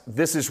sacrifice.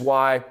 This is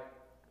why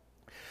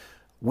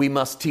we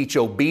must teach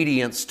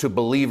obedience to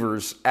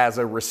believers as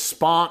a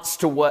response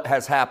to what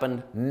has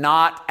happened,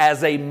 not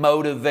as a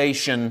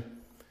motivation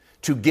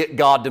to get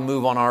God to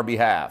move on our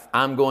behalf.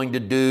 I'm going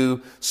to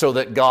do so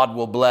that God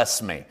will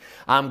bless me.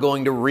 I'm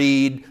going to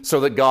read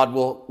so that God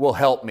will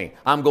help me.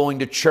 I'm going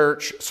to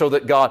church so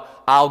that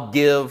I'll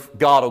give,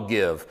 God will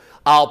give.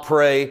 I'll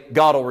pray,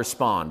 God will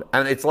respond.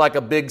 And it's like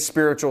a big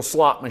spiritual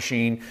slot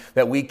machine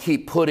that we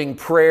keep putting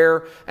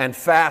prayer and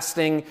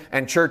fasting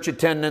and church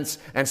attendance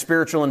and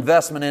spiritual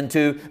investment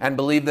into, and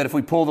believe that if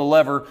we pull the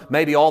lever,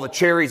 maybe all the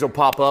cherries will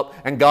pop up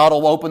and God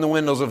will open the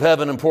windows of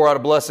heaven and pour out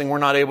a blessing we're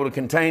not able to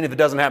contain. If it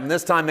doesn't happen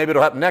this time, maybe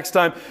it'll happen next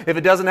time. If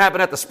it doesn't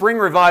happen at the spring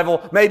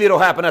revival, maybe it'll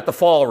happen at the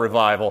fall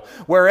revival.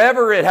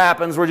 Wherever it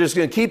happens, we're just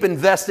going to keep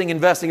investing. And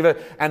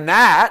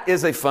that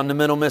is a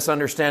fundamental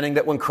misunderstanding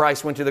that when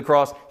Christ went to the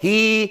cross,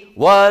 He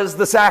was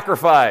the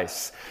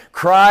sacrifice.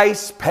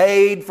 Christ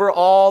paid for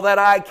all that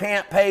I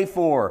can't pay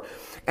for.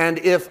 And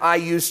if I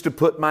used to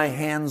put my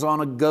hands on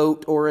a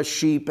goat or a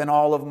sheep and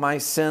all of my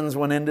sins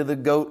went into the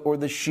goat or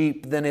the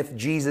sheep, then if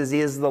Jesus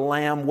is the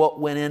Lamb, what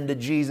went into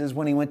Jesus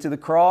when He went to the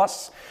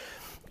cross?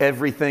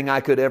 Everything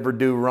I could ever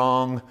do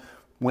wrong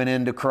went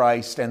into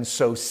Christ, and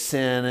so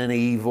sin and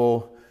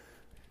evil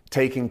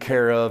taken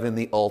care of in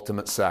the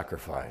ultimate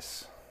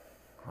sacrifice.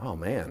 Oh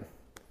man,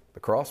 the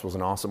cross was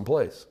an awesome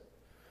place.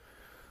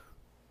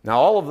 Now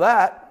all of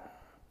that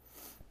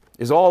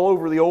is all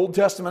over the Old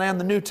Testament and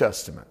the New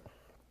Testament.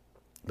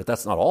 But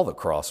that's not all the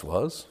cross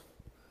was.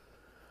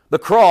 The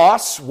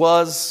cross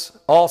was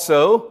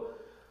also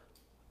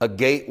a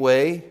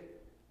gateway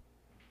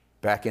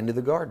back into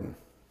the garden.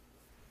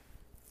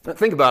 Now,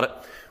 think about it.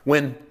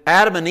 When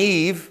Adam and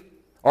Eve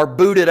are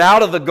booted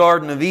out of the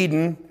Garden of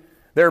Eden,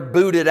 they're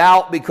booted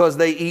out because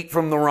they eat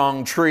from the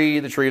wrong tree,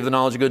 the tree of the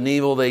knowledge of good and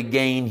evil. They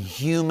gain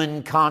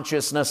human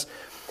consciousness,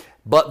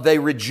 but they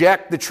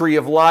reject the tree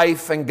of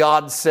life, and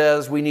God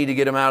says we need to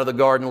get them out of the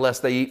garden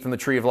lest they eat from the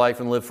tree of life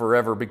and live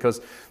forever, because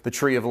the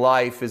tree of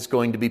life is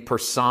going to be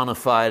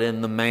personified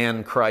in the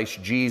man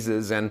Christ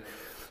Jesus. And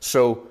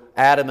so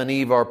Adam and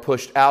Eve are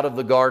pushed out of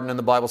the garden, and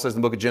the Bible says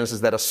in the book of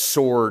Genesis that a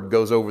sword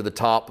goes over the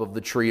top of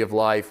the tree of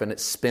life, and it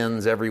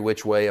spins every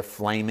which way, a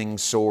flaming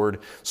sword,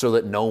 so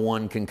that no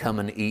one can come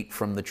and eat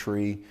from the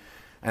tree.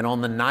 And on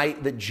the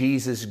night that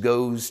Jesus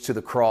goes to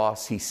the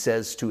cross, He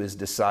says to His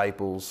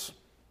disciples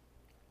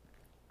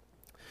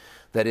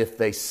that if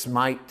they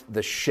smite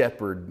the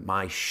shepherd,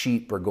 my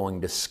sheep are going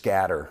to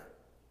scatter.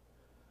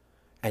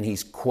 And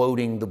He's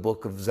quoting the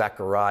book of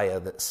Zechariah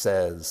that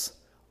says,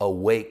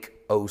 "Awake,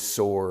 O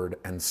sword,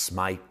 and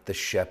smite the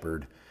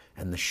shepherd,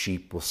 and the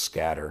sheep will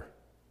scatter."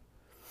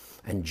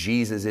 And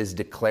Jesus is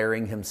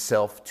declaring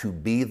Himself to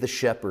be the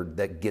shepherd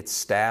that gets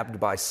stabbed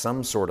by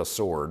some sort of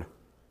sword.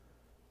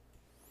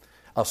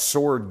 A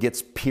sword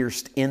gets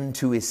pierced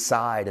into His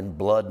side, and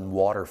blood and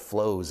water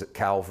flows at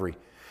Calvary.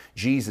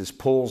 Jesus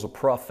pulls a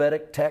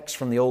prophetic text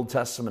from the Old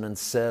Testament and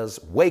says,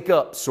 "Wake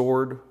up,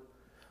 sword."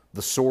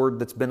 The sword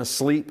that's been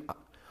asleep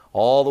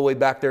all the way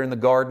back there in the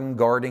garden,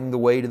 guarding the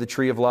way to the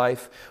tree of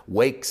life,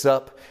 wakes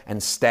up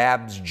and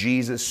stabs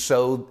Jesus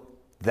so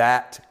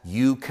that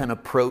you can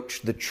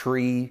approach the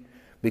tree,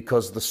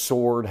 because the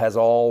sword has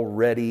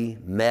already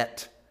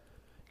met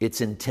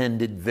its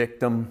intended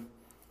victim,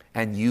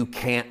 and you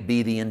can't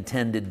be the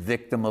intended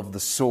victim of the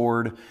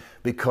sword,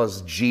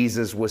 because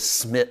Jesus was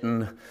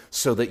smitten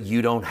so that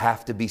you don't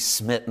have to be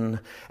smitten.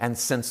 And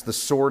since the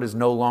sword is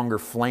no longer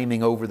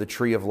flaming over the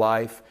tree of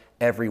life,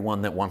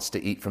 everyone that wants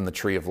to eat from the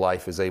tree of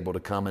life is able to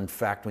come. In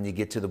fact, when you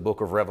get to the book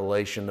of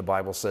Revelation, the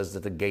Bible says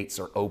that the gates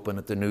are open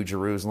at the New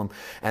Jerusalem,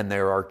 and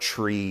there are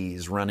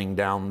trees running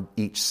down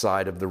each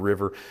side of the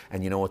river.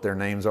 And you know what their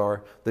names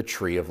are? The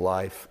tree of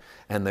life.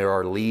 And there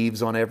are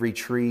leaves on every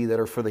tree that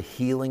are for the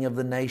healing of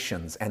the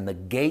nations. And the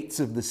gates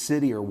of the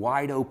city are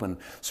wide open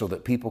so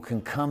that people can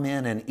come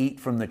in and eat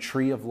from the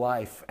tree of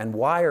life. And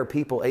why are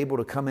people able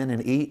to come in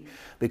and eat?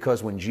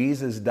 Because when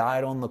Jesus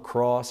died on the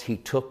cross, He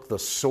took the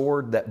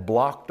sword that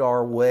blocked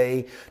our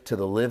way to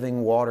the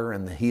living water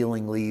and the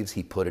healing leaves.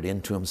 He put it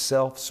into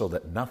Himself so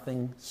that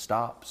nothing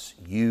stops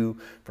you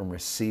from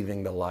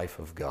receiving the life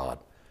of God.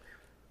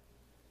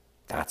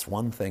 That's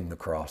one thing the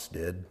cross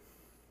did.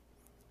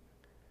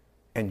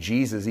 And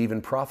Jesus even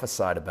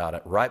prophesied about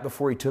it. Right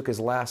before He took His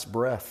last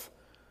breath,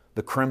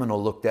 the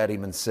criminal looked at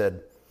Him and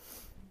said,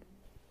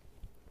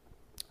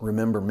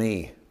 "Remember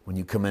me when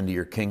you come into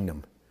your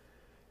kingdom."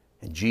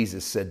 And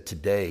Jesus said,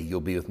 "Today you'll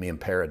be with me in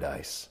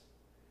paradise."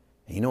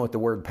 And you know what the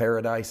word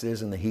paradise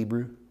is in the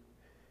Hebrew?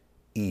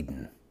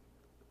 Eden.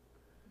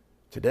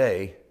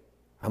 Today,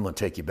 I'm going to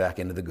take you back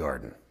into the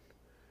garden,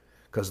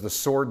 because the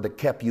sword that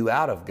kept you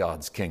out of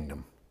God's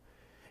kingdom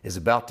is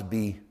about to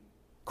be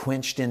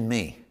quenched in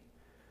me,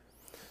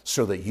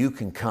 so that you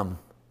can come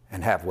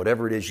and have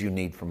whatever it is you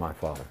need from my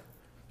Father.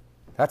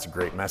 That's a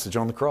great message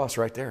on the cross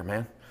right there,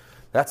 man.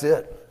 That's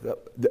it.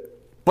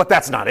 But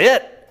that's not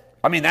it.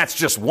 I mean, that's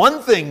just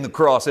one thing the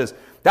cross is.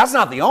 That's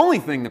not the only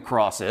thing the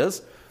cross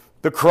is.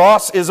 The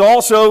cross is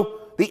also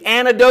the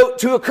antidote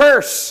to a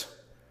curse.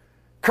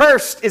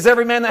 Cursed is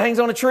every man that hangs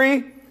on a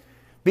tree.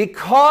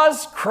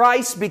 Because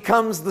Christ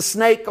becomes the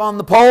snake on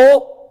the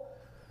pole,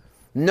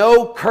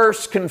 no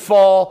curse can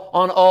fall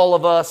on all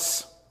of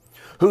us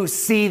who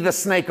see the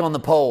snake on the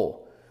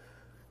pole.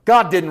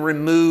 God didn't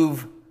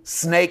remove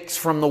snakes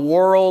from the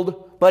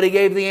world, but He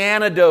gave the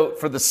antidote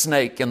for the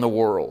snake in the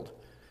world.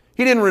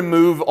 He didn't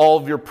remove all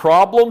of your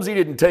problems. He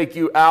didn't take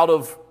you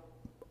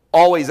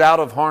always out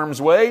of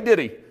harm's way, did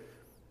He?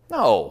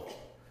 No.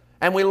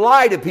 And we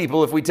lie to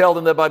people if we tell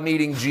them that by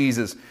meeting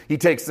Jesus, He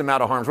takes them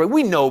out of harm's way.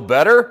 We know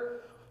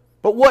better.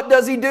 But what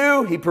does He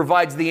do? He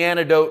provides the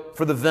antidote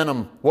for the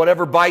venom.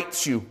 Whatever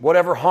bites you,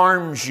 whatever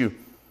harms you,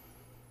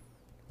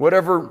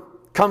 whatever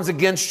comes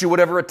against you,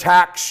 whatever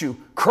attacks you,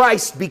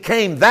 Christ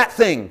became that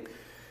thing.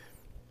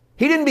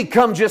 He didn't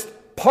become just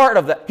part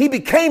of that. He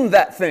became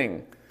that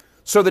thing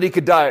so that He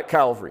could die at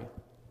Calvary.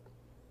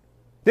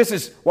 This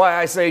is why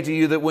I say to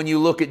you that when you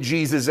look at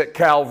Jesus at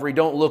Calvary,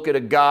 don't look at a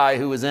guy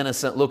who is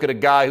innocent. Look at a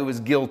guy who is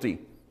guilty.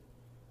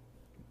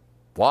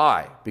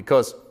 Why?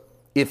 Because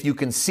if you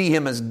can see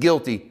Him as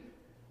guilty,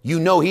 you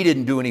know He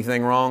didn't do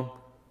anything wrong.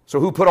 So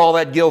who put all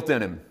that guilt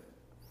in Him?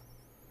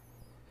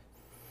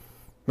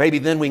 Maybe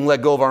then we can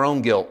let go of our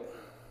own guilt.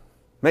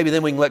 Maybe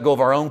then we can let go of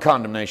our own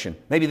condemnation.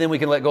 Maybe then we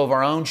can let go of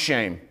our own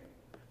shame.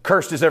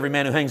 Cursed is every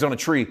man who hangs on a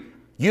tree.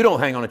 You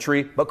don't hang on a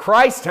tree, but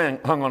Christ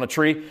hung on a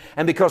tree.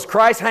 And because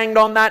Christ hanged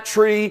on that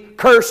tree,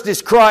 cursed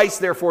is Christ,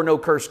 therefore no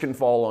curse can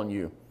fall on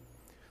you.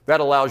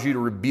 That allows you to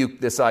rebuke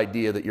this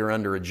idea that you're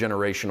under a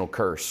generational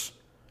curse,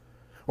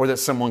 or that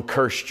someone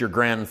cursed your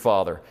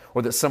grandfather,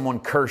 or that someone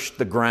cursed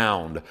the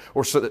ground,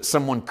 or so that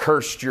someone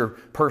cursed your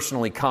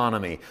personal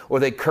economy, or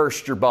they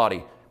cursed your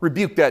body.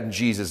 Rebuke that in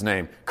Jesus'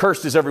 name.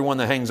 Cursed is everyone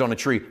that hangs on a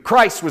tree.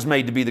 Christ was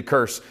made to be the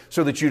curse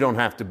so that you don't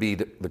have to be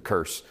the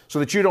curse, so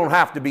that you don't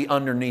have to be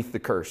underneath the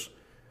curse.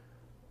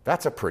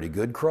 That's a pretty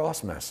good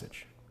cross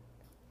message.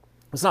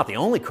 It's not the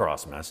only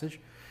cross message.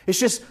 It's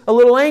just a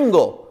little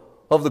angle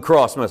of the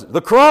cross message.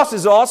 The cross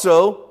is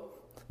also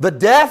the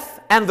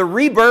death and the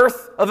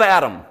rebirth of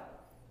Adam.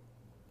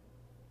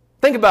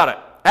 Think about it.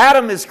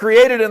 Adam is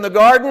created in the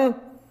garden,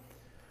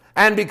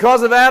 and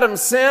because of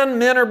Adam's sin,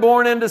 men are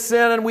born into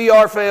sin, and we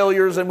are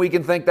failures, and we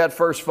can thank that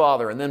first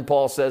father. And then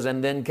Paul says,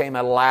 and then came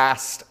a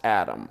last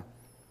Adam.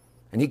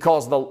 And he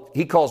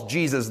calls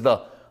Jesus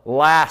the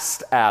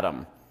last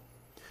Adam.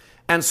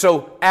 And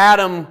so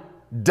Adam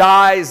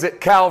dies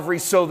at Calvary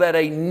so that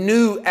a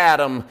new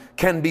Adam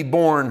can be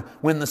born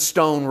when the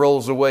stone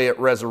rolls away at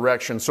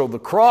resurrection. So the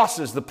cross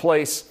is the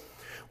place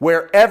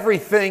where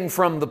everything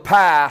from the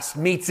past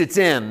meets its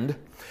end,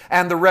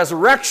 and the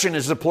resurrection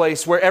is the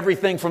place where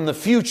everything from the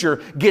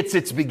future gets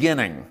its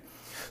beginning.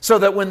 So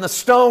that when the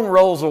stone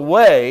rolls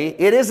away,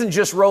 it isn't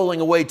just rolling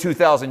away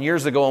 2,000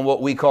 years ago on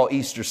what we call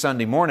Easter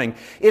Sunday morning.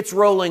 It's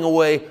rolling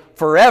away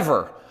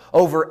forever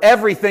over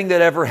everything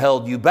that ever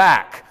held you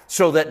back,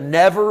 so that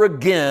never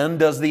again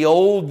does the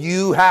old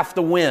you have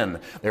to win.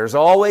 There's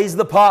always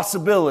the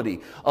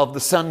possibility of the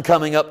sun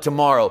coming up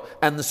tomorrow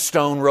and the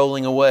stone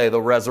rolling away.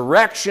 The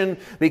resurrection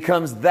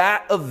becomes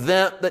that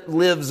event that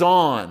lives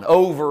on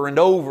over and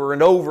over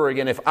and over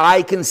again. If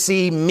I can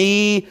see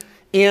me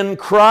in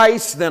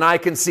Christ, then I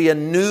can see a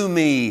new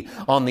me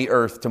on the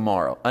earth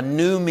tomorrow. A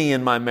new me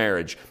in my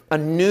marriage. A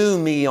new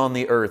me on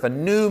the earth. A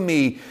new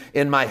me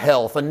in my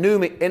health. A new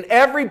me in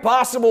every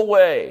possible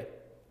way.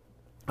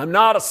 I'm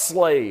not a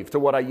slave to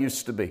what I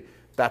used to be.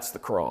 That's the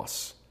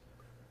cross.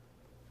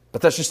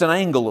 But that's just an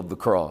angle of the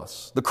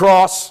cross. The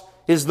cross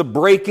is the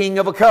breaking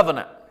of a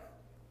covenant.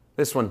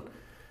 This one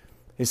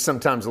is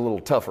sometimes a little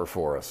tougher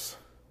for us.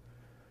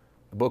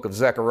 The book of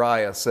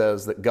Zechariah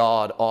says that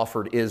God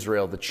offered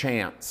Israel the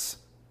chance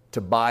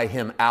to buy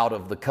him out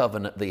of the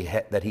covenant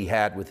that he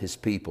had with his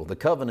people. The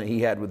covenant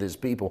he had with his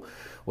people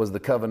was the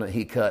covenant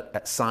he cut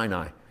at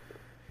Sinai.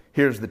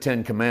 Here's the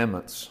 10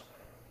 Commandments.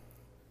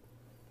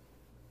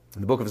 In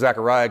the book of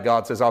Zechariah,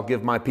 God says, I'll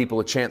give my people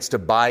a chance to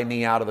buy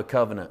me out of the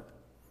covenant.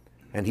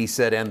 And he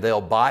said, and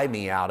they'll buy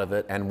me out of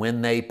it, and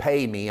when they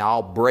pay me,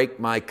 I'll break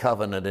my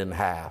covenant in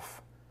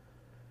half.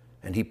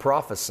 And he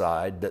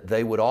prophesied that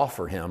they would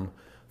offer him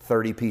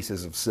 30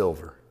 pieces of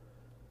silver.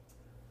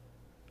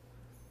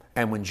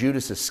 And when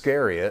Judas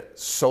Iscariot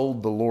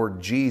sold the Lord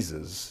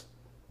Jesus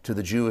to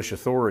the Jewish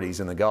authorities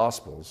in the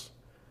Gospels,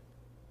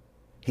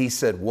 he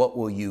said, what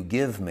will you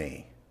give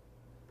me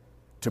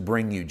to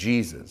bring you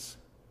Jesus?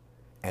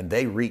 And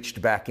they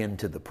reached back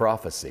into the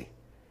prophecy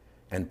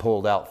and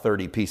pulled out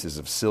 30 pieces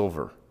of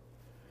silver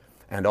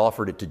and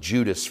offered it to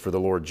Judas for the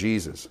Lord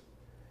Jesus,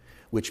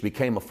 which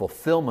became a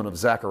fulfillment of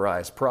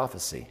Zechariah's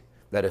prophecy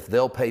that if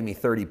they'll pay me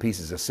 30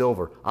 pieces of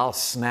silver, I'll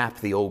snap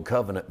the old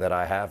covenant that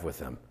I have with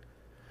them.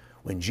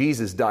 When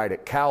Jesus died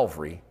at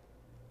Calvary,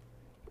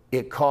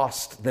 it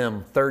cost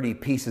them 30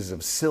 pieces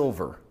of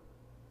silver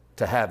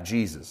to have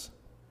Jesus.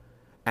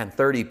 And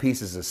 30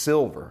 pieces of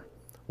silver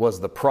was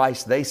the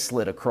price they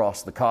slid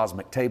across the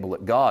cosmic table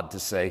at God to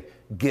say,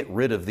 get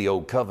rid of the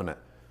old covenant.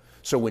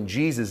 So when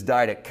Jesus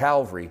died at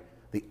Calvary,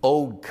 the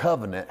old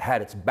covenant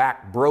had its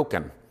back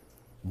broken.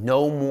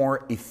 No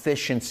more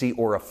efficiency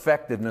or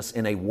effectiveness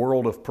in a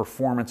world of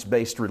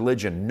performance-based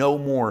religion. No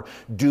more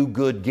do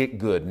good, get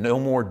good. No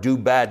more do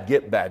bad,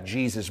 get bad.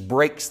 Jesus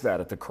breaks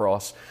that at the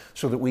cross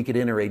so that we could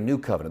enter a new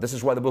covenant. This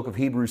is why the book of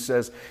Hebrews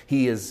says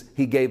He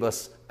gave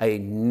us a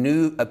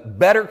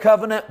better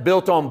covenant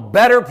built on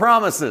better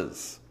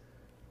promises.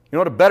 You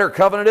know what a better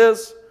covenant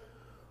is?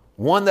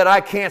 One that I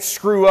can't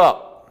screw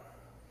up.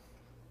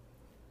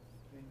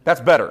 That's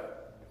better.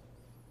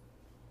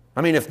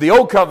 I mean, if the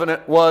old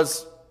covenant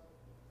was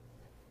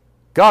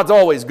God's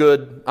always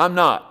good, I'm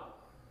not.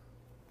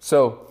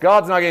 So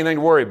God's not anything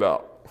to worry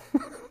about.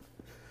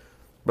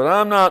 But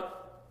I'm not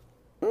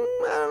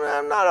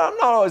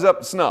always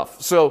up to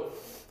snuff. So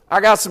I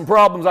got some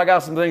problems, I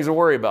got some things to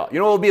worry about. You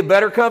know what would be a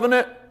better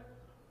covenant?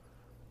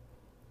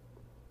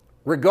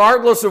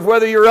 Regardless of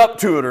whether you're up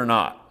to it or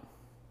not,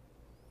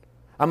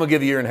 I'm going to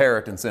give you your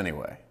inheritance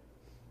anyway.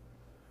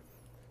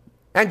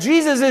 And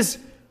Jesus is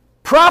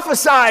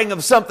prophesying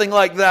of something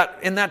like that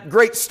in that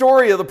great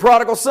story of the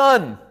prodigal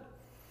son.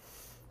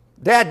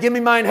 Dad, give me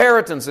my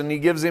inheritance. And he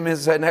gives him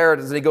his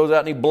inheritance, and he goes out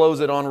and he blows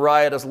it on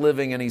riotous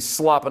living, and he's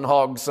slopping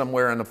hogs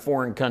somewhere in a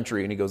foreign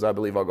country. And he goes, I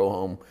believe I'll go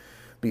home,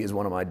 be as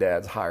one of my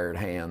dad's hired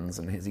hands.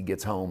 And as he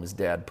gets home, his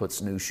dad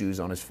puts new shoes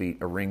on his feet,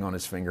 a ring on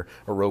his finger,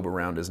 a robe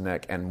around his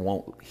neck, and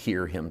won't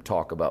hear him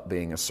talk about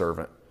being a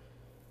servant.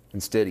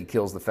 Instead, he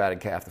kills the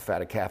fatted calf. The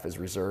fatted calf is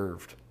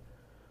reserved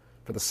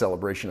for the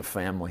celebration of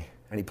family.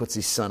 And he puts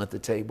his son at the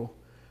table.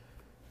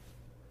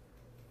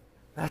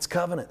 That's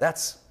covenant.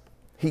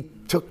 He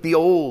took the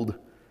old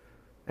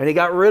and he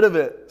got rid of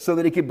it so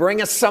that he could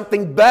bring us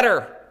something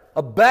better,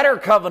 a better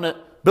covenant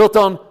built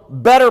on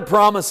better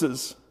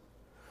promises.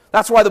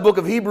 That's why the book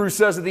of Hebrews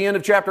says at the end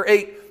of chapter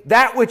 8,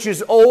 that which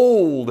is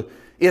old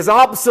is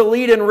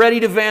obsolete and ready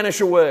to vanish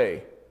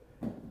away.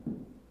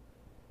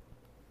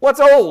 What's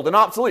old and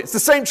obsolete? It's the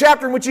same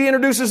chapter in which he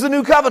introduces the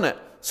new covenant.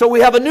 So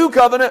we have a new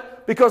covenant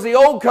because the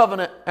old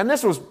covenant, and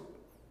this was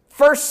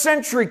first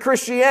century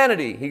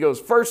Christianity. He goes,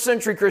 first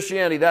century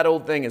Christianity, that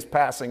old thing is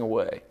passing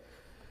away.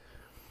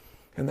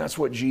 And that's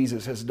what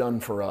Jesus has done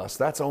for us.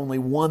 That's only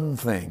one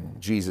thing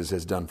Jesus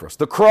has done for us.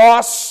 The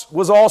cross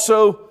was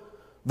also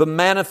the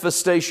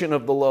manifestation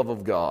of the love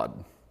of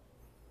God.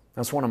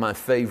 That's one of my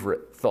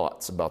favorite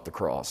thoughts about the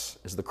cross,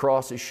 is the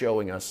cross is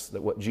showing us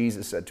that what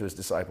Jesus said to his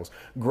disciples,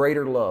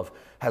 greater love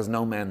has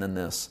no man than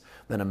this,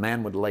 than a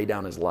man would lay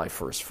down his life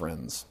for his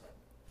friends.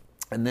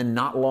 And then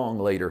not long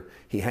later,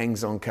 he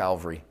hangs on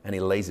Calvary and he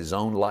lays his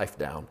own life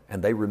down.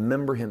 And they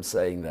remember him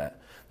saying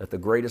that the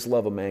greatest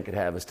love a man could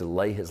have is to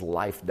lay his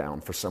life down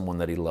for someone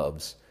that he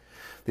loves.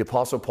 The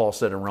Apostle Paul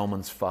said in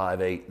Romans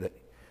 5:8 that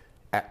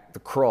at the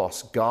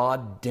cross,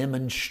 God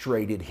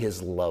demonstrated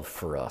his love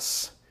for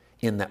us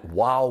in that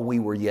while we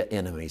were yet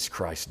enemies,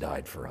 Christ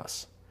died for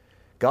us.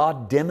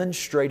 God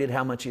demonstrated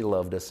how much he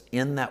loved us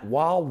in that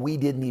while we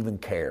didn't even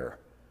care,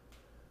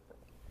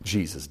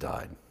 Jesus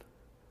died.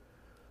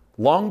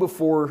 Long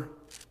before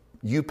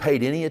you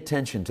paid any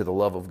attention to the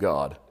love of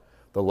God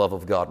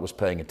was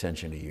paying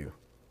attention to you.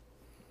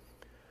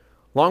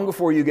 Long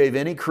before you gave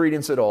any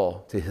credence at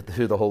all to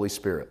the Holy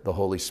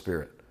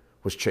Spirit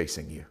was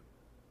chasing you.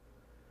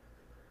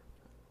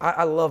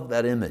 I love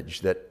that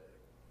image that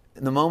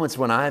in the moments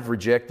when I've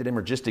rejected him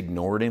or just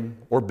ignored him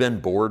or been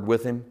bored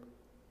with him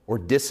or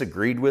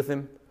disagreed with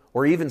him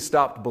or even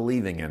stopped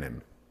believing in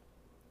him,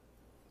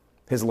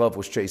 his love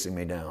was chasing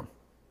me down.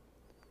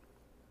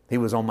 He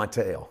was on my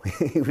tail.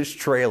 He was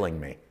trailing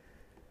me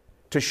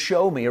to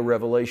show me a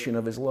revelation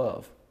of his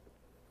love.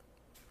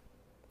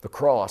 The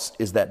cross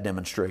is that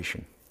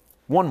demonstration.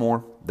 One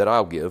more that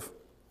I'll give,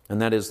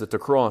 and that is that the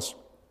cross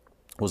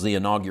was the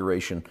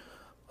inauguration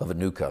of a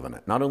new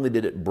covenant. Not only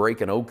did it break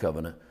an old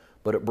covenant,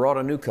 but it brought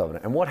a new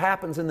covenant. And what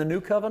happens in the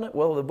new covenant?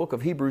 Well, the book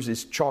of Hebrews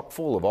is chock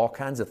full of all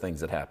kinds of things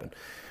that happen.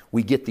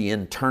 We get the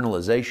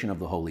internalization of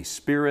the Holy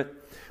Spirit.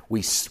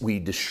 We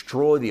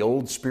destroy the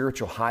old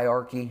spiritual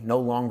hierarchy. No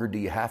longer do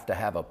you have to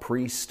have a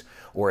priest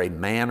or a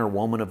man or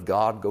woman of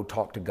God go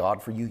talk to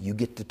God for you. You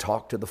get to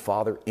talk to the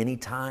Father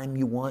anytime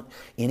you want,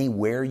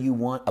 anywhere you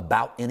want,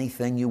 about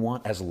anything you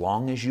want, as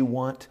long as you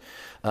want.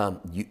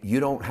 You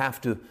don't have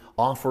to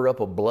offer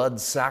up a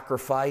blood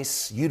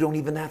sacrifice. You don't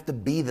even have to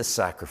be the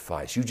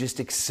sacrifice. You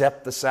just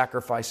accept the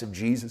sacrifice of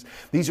Jesus.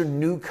 These are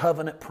new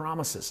covenant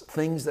promises,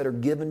 things that are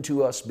given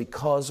to us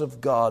because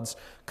of God's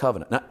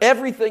covenant. Now,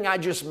 everything I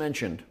just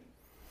mentioned,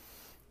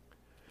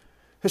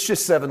 it's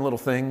just 7 little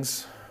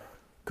things.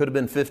 Could have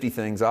been 50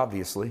 things,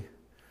 obviously.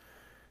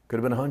 Could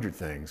have been 100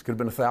 things. Could have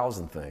been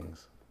 1,000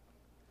 things.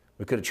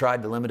 We could have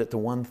tried to limit it to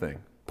one thing.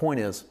 Point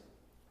is,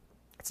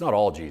 it's not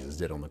all Jesus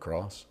did on the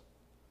cross.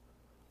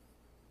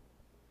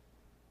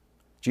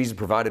 Jesus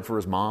provided for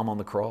his mom on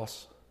the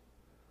cross.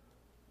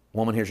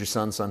 Woman, here's your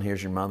son,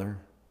 here's your mother.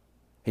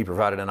 He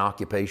provided an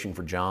occupation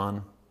for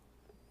John.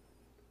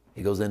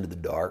 He goes into the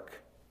dark.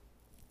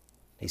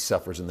 He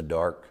suffers in the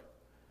dark.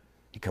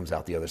 He comes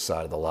out the other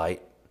side of the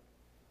light.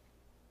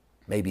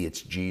 Maybe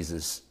it's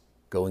Jesus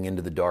going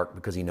into the dark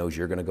because he knows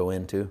you're going to go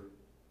into.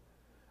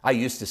 I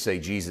used to say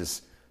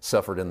Jesus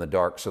suffered in the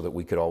dark so that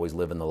we could always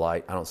live in the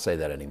light. I don't say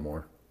that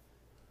anymore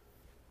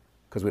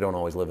because we don't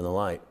always live in the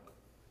light.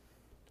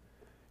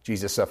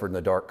 Jesus suffered in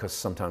the dark because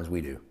sometimes we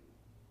do.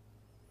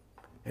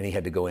 And he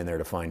had to go in there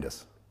to find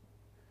us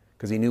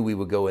because he knew we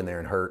would go in there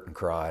and hurt and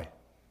cry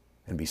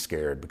and be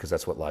scared because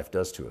that's what life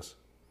does to us.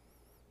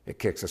 It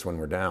kicks us when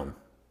we're down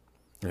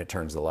and it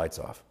turns the lights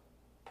off.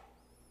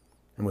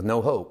 And with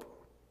no hope,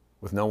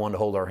 with no one to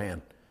hold our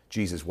hand,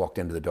 Jesus walked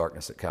into the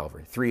darkness at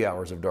Calvary. 3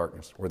 hours of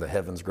darkness where the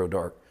heavens grow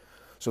dark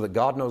so that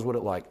God knows what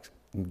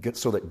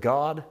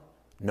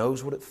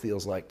it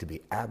feels like to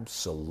be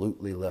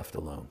absolutely left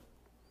alone.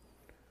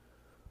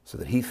 So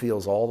that he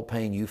feels all the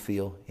pain you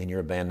feel in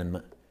your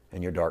abandonment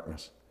and your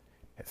darkness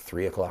at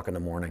 3 o'clock in the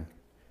morning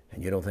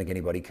and you don't think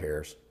anybody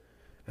cares.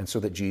 And so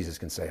that Jesus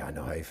can say, I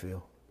know how you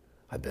feel.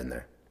 I've been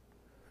there.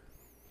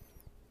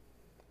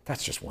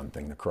 That's just one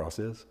thing the cross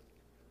is.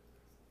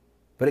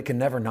 But it can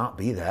never not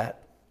be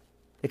that.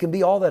 It can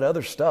be all that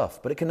other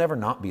stuff, but it can never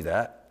not be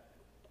that.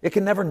 It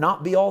can never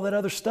not be all that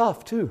other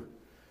stuff too.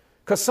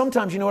 Because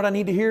sometimes, you know what I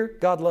need to hear?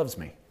 God loves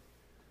me.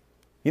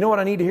 You know what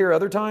I need to hear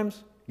other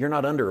times? You're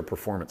not under a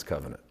performance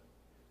covenant.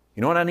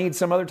 You know what I need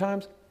some other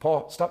times?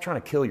 Paul, stop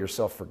trying to kill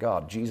yourself for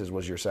God. Jesus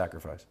was your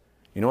sacrifice.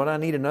 You know what I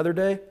need another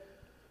day?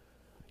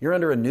 You're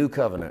under a new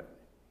covenant.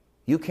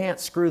 You can't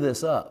screw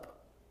this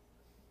up.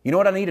 You know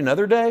what I need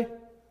another day?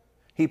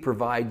 He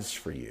provides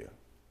for you.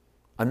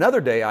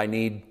 Another day I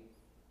need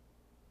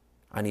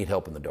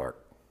help in the dark.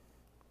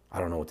 I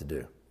don't know what to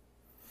do.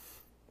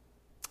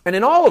 And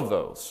in all of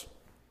those,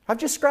 I've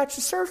just scratched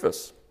the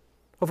surface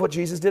of what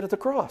Jesus did at the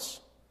cross.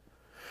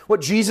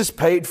 What Jesus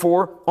paid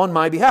for on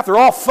my behalf. They're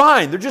all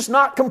fine. They're just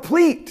not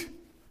complete.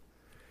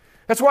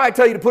 That's why I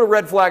tell you to put a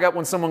red flag up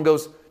when someone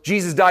goes,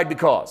 Jesus died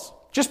because.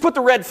 Just put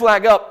the red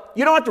flag up.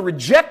 You don't have to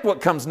reject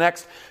what comes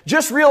next.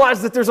 Just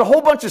realize that there's a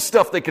whole bunch of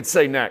stuff they could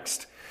say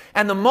next.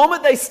 And the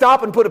moment they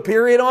stop and put a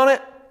period on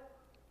it,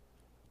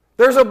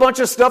 there's a bunch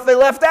of stuff they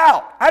left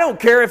out. I don't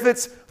care if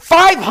it's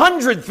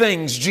 500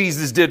 things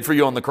Jesus did for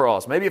you on the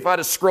cross. Maybe if I'd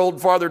have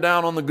scrolled farther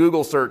down on the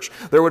Google search,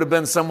 there would have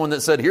been someone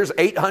that said, here's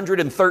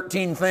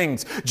 813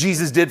 things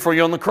Jesus did for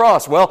you on the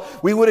cross. Well,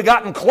 we would have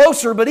gotten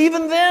closer, but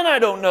even then I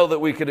don't know that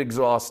we could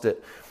exhaust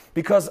it.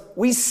 Because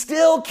we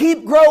still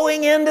keep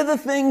growing into the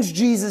things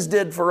Jesus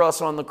did for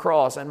us on the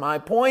cross. And my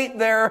point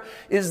there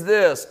is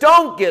this.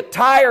 Don't get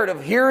tired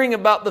of hearing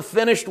about the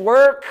finished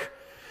work.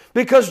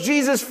 Because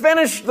Jesus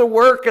finished the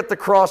work at the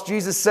cross.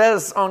 Jesus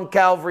says on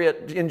Calvary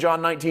in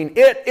John 19,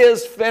 it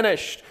is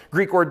finished.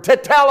 Greek word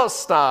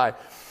tetelestai.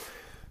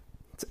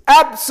 It's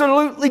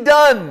absolutely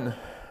done.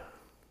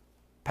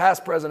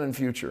 Past, present, and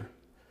future.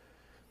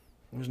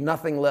 There's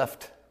nothing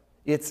left.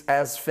 It's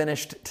as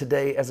finished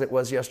today as it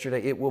was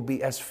yesterday. It will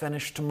be as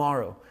finished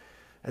tomorrow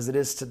as it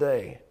is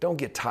today. Don't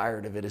get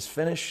tired of it as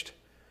finished.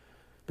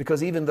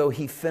 Because even though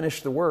He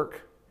finished the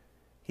work,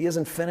 He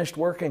isn't finished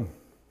working.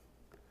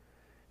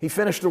 He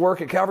finished the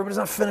work at Calvary, but He's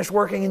not finished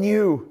working in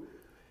you.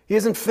 He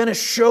isn't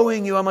finished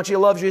showing you how much He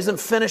loves you. He isn't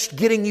finished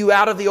getting you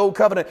out of the old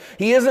covenant.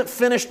 He isn't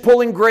finished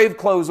pulling grave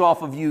clothes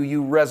off of you,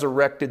 you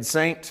resurrected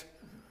saint.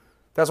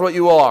 That's what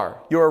you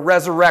are. You're a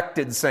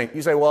resurrected saint.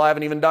 You say, well, I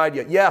haven't even died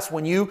yet. Yes,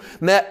 when you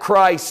met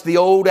Christ, the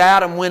old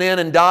Adam went in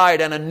and died,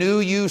 and a new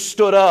you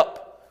stood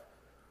up.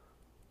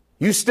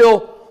 You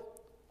still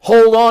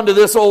hold on to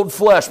this old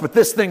flesh, but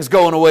this thing's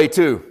going away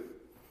too.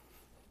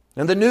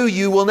 And the new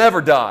you will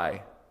never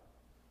die.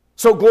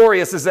 So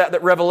glorious is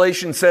that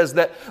Revelation says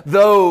that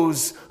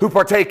those who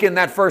partake in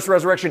that first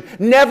resurrection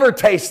never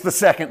taste the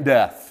second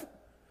death.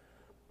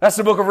 That's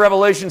the book of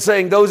Revelation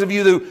saying those of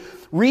you who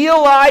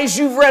realize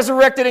you've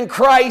resurrected in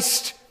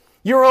Christ,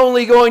 you're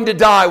only going to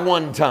die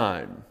one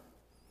time.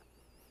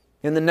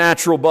 And the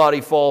natural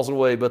body falls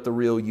away, but the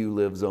real you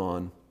lives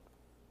on.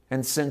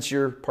 And since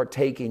you're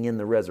partaking in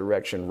the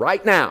resurrection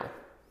right now,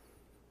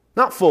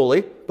 not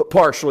fully, but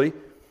partially,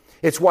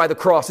 it's why the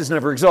cross is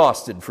never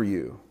exhausted for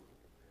you.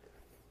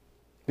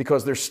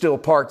 Because there's still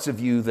parts of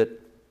you that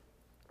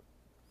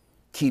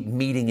keep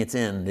meeting its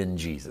end in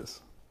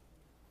Jesus.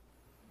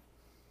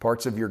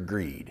 Parts of your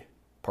greed,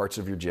 parts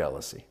of your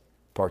jealousy,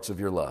 parts of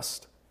your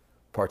lust,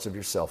 parts of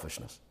your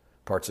selfishness,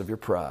 parts of your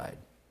pride.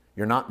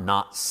 You're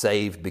not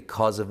saved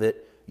because of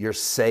it. You're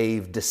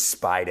saved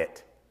despite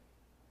it.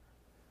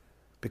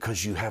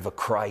 Because you have a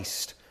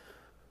Christ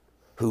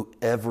who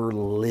ever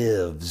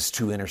lives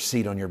to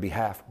intercede on your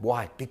behalf.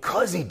 Why?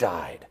 Because He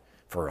died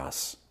for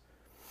us.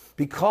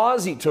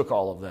 Because He took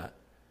all of that.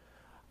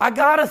 I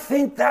got to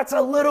think that's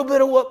a little bit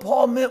of what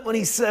Paul meant when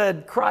he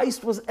said,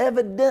 Christ was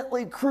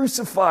evidently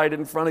crucified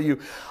in front of you.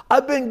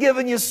 I've been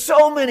giving you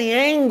so many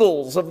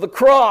angles of the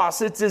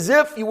cross. It's as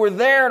if you were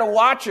there to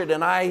watch it.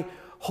 And I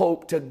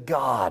hope to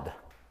God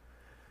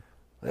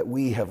that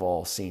we have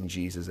all seen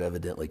Jesus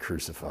evidently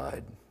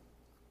crucified.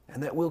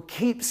 And that we'll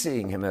keep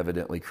seeing Him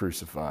evidently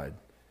crucified.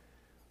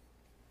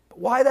 But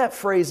why that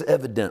phrase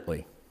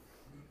evidently?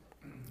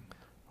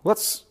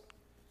 Let's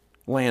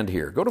land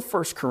here. Go to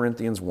 1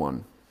 Corinthians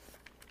 1.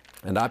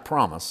 And I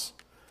promise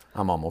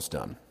I'm almost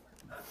done.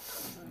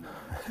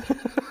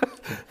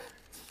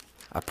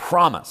 I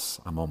promise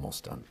I'm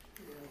almost done.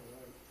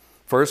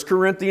 1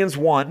 Corinthians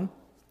 1,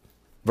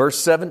 verse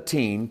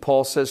 17,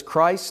 Paul says,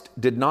 Christ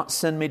did not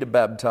send me to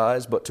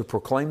baptize, but to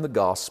proclaim the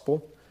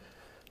gospel,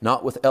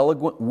 not with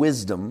eloquent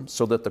wisdom,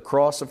 so that the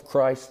cross of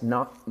Christ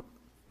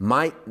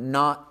might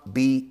not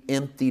be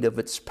emptied of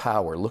its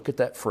power. Look at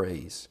that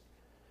phrase.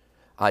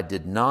 I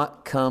did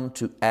not come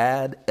to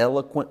add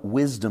eloquent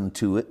wisdom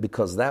to it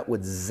because that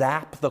would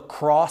zap the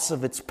cross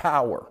of its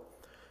power.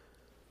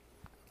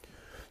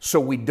 So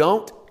we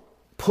don't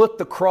put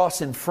the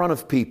cross in front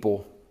of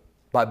people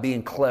by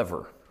being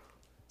clever.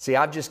 See,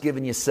 I've just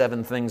given you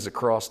 7 things the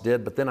cross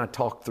did, but then I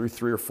talked through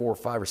 3 or 4 or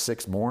 5 or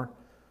 6 more.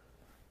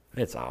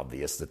 It's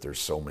obvious that there's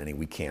so many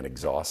we can't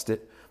exhaust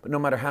it. But no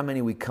matter how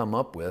many we come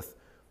up with,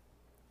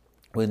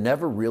 we'll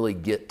never really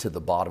get to the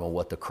bottom of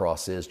what the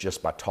cross is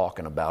just by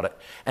talking about it.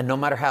 And no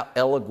matter how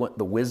eloquent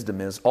the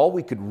wisdom is, all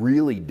we could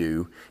really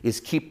do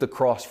is keep the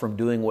cross from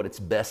doing what it's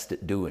best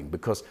at doing.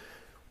 Because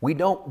we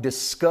don't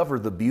discover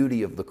the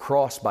beauty of the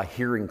cross by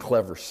hearing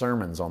clever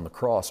sermons on the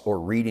cross or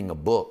reading a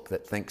book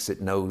that thinks it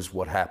knows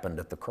what happened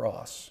at the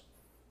cross.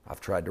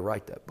 I've tried to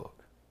write that book.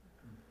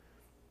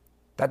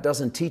 That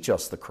doesn't teach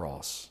us the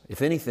cross.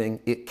 If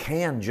anything, it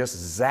can just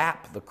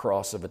zap the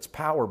cross of its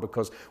power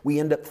because we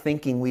end up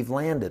thinking we've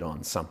landed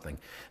on something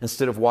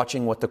instead of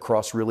watching what the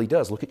cross really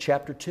does. Look at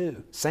chapter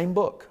 2, same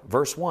book,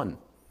 verse 1.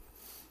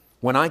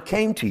 When I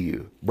came to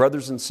you,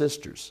 brothers and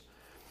sisters,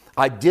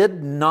 I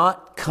did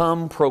not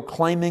come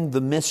proclaiming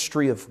the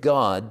mystery of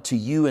God to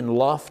you in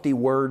lofty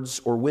words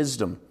or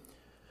wisdom,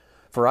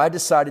 for I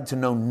decided to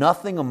know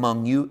nothing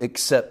among you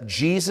except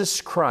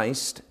Jesus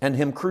Christ and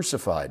Him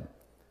crucified.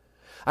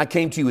 I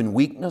came to you in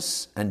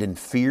weakness and in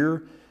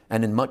fear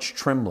and in much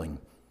trembling.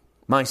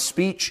 My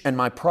speech and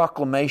my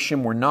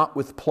proclamation were not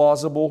with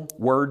plausible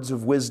words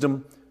of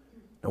wisdom.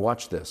 Now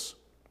watch this.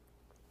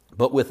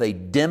 But with a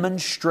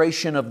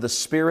demonstration of the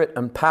Spirit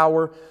and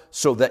power,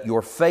 so that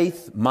your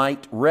faith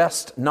might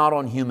rest not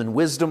on human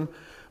wisdom,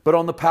 but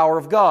on the power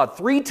of God.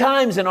 3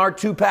 times in our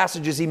 2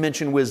 passages he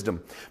mentioned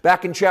wisdom.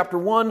 Back in chapter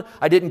 1,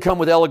 I didn't come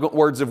with elegant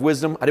words of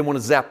wisdom. I didn't want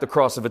to zap the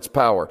cross of its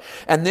power.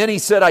 And then he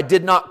said, I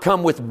did not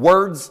come with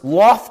words,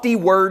 lofty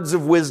words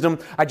of wisdom.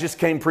 I just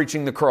came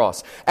preaching the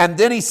cross. And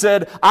then he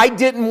said, I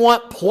didn't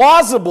want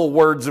plausible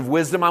words of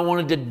wisdom. I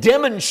wanted to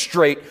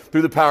demonstrate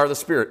through the power of the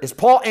Spirit. Is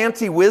Paul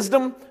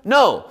anti-wisdom?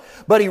 No.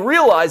 But he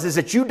realizes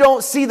that you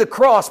don't see the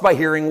cross by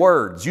hearing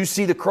words. You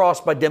see the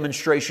cross by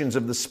demonstrations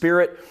of the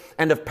Spirit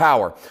and of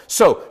power.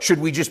 So, should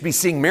we just be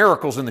seeing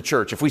miracles in the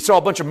church? If we saw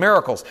a bunch of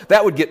miracles,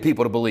 that would get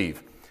people to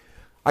believe.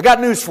 I got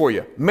news for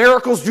you.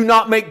 Miracles do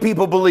not make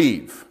people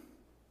believe.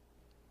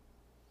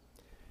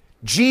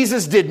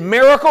 Jesus did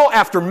miracle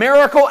after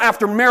miracle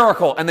after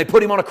miracle, and they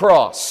put him on a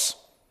cross.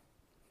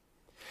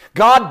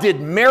 God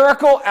did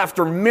miracle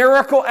after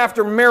miracle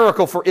after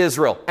miracle for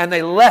Israel, and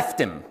they left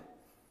him.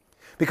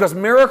 Because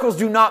miracles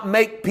do not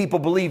make people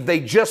believe.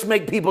 They just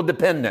make people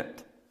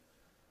dependent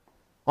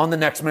on the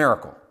next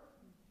miracle.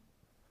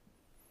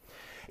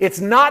 It's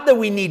not that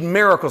we need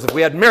miracles. If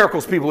we had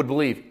miracles, people would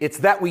believe. It's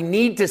that we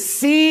need to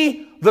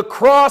see the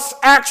cross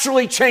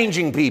actually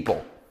changing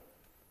people.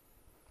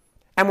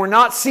 And we're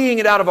not seeing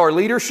it out of our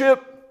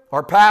leadership,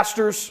 our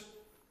pastors.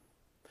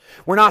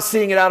 We're not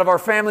seeing it out of our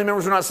family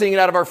members. We're not seeing it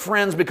out of our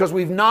friends because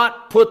we've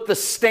not put the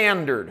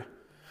standard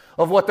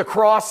of what the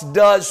cross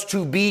does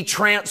to be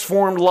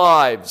transformed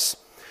lives.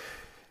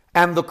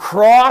 And the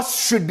cross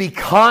should be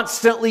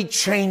constantly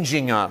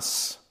changing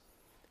us.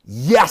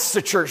 Yes,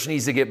 the church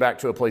needs to get back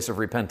to a place of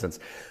repentance.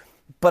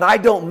 But I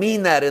don't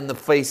mean that in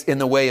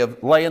the way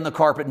of lay in the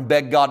carpet and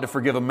beg God to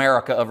forgive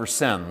America of her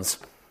sins.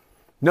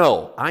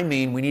 No, I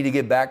mean we need to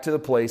get back to the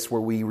place where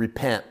we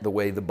repent the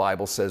way the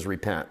Bible says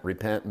repent.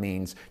 Repent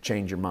means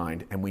change your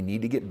mind. And we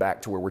need to get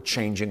back to where we're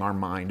changing our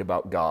mind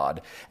about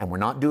God. And we're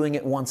not doing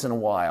it once in a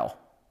while.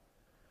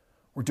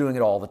 We're doing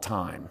it all the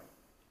time.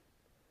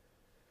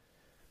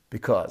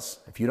 Because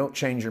if you don't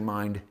change your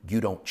mind,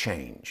 you don't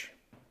change.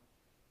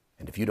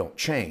 And if you don't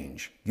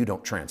change, you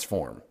don't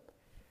transform.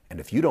 And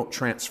if you don't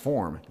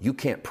transform, you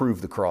can't prove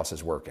the cross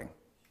is working.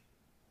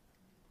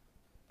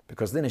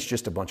 Because then it's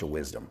just a bunch of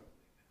wisdom.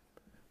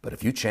 But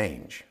if you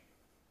change,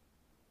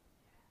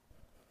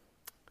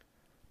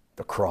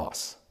 the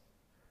cross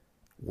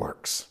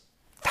works.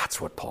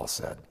 That's what Paul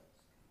said.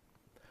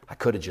 I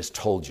could have just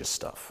told you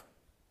stuff.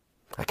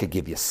 I could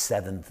give you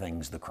 7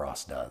 things the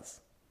cross does.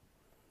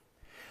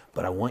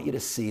 But I want you to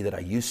see that I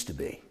used to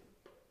be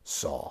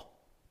Saul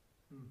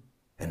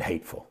and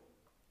hateful.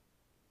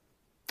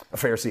 A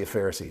Pharisee of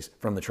Pharisees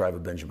from the tribe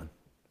of Benjamin,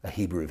 a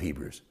Hebrew of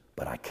Hebrews.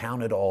 But I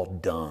count it all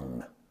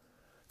dung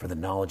for the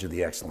knowledge of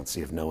the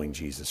excellency of knowing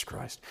Jesus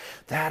Christ,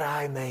 that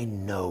I may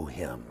know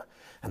him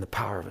and the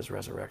power of his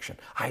resurrection.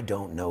 I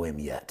don't know him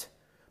yet,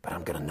 but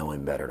I'm going to know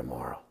him better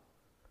tomorrow.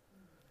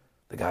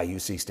 The guy you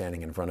see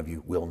standing in front of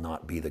you will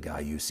not be the guy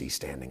you see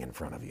standing in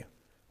front of you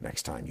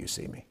next time you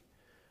see me.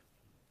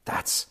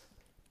 That's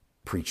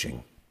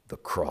preaching the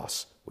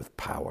cross with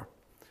power.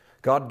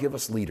 God, give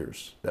us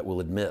leaders that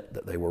will admit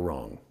that they were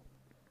wrong,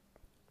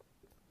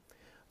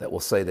 that will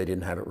say they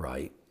didn't have it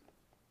right,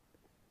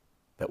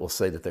 that will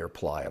say that they're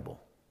pliable.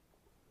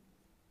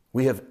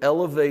 We have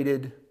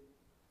elevated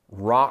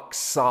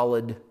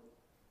rock-solid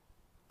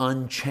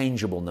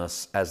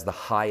unchangeableness as the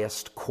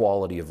highest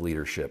quality of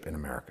leadership in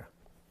America.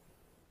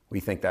 We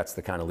think that's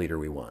the kind of leader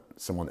we want,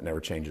 someone that never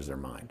changes their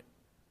mind.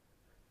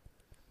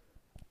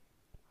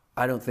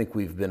 I don't think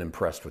we've been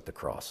impressed with the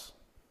cross.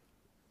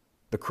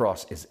 The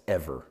cross is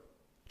ever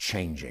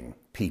changing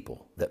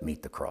people that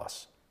meet the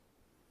cross.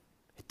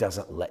 It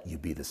doesn't let you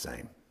be the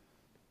same.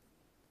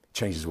 It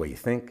changes the way you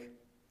think,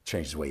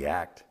 changes the way you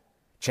act,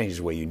 changes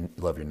the way you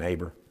love your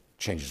neighbor,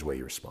 changes the way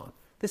you respond.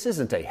 This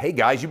isn't a, hey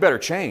guys, you better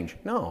change.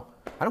 No,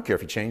 I don't care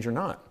if you change or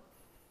not.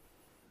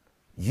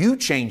 You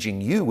changing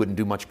you wouldn't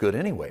do much good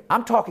anyway.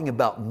 I'm talking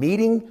about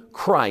meeting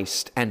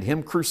Christ and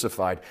him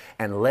crucified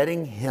and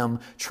letting him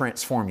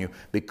transform you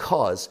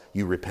because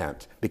you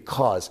repent,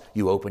 because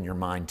you open your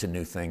mind to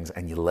new things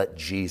and you let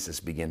Jesus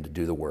begin to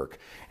do the work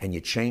and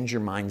you change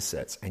your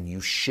mindsets and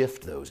you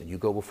shift those and you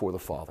go before the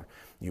Father.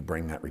 You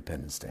bring that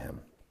repentance to him.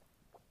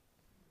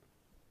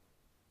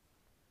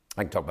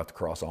 I can talk about the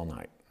cross all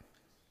night.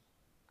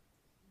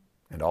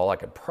 And all I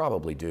could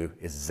probably do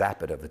is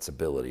zap it of its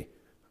ability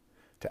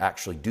to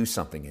actually do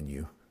something in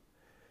you,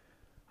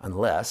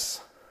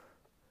 unless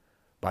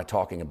by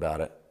talking about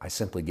it, I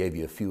simply gave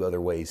you a few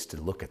other ways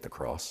to look at the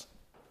cross.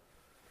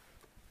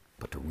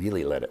 But to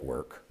really let it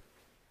work,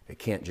 it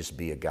can't just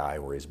be a guy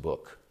or his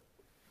book.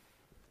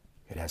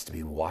 It has to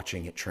be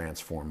watching it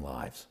transform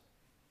lives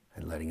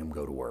and letting him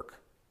go to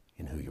work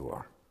in who you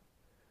are.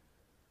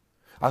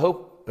 I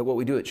hope that what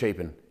we do at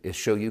Chapin is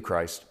show you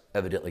Christ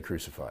evidently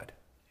crucified.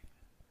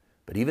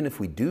 But even if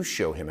we do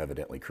show him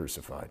evidently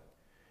crucified,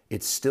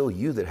 it's still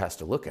you that has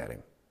to look at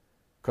him.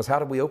 Because how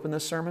did we open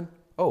this sermon?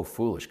 Oh,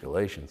 foolish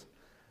Galatians,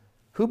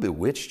 who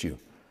bewitched you?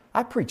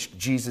 I preached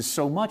Jesus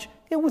so much,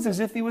 it was as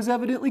if he was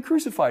evidently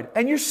crucified.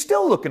 And you're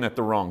still looking at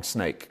the wrong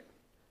snake.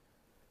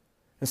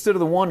 Instead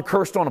of the one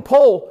cursed on a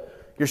pole,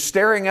 you're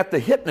staring at the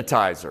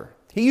hypnotizer.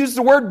 He used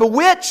the word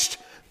bewitched.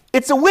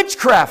 It's a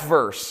witchcraft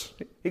verse.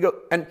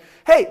 And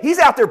hey, he's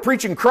out there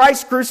preaching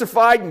Christ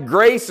crucified and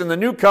grace and the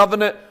new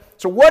covenant.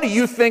 So what do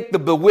you think the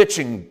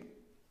bewitching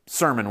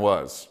sermon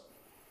was?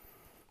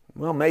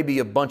 Well, maybe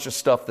a bunch of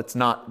stuff that's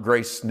not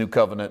grace, new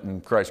covenant,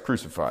 and Christ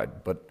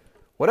crucified. But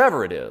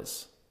whatever it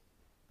is,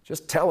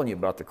 just telling you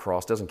about the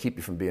cross doesn't keep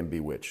you from being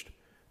bewitched.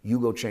 You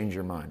go change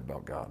your mind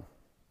about God.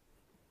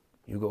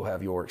 You go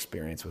have your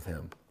experience with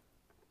him.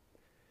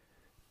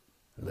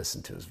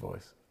 Listen to his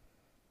voice.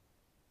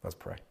 Let's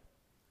pray.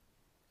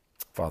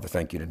 Father,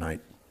 thank you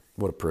tonight.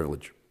 What a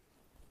privilege.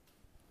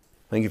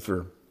 Thank you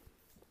for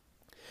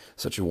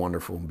such a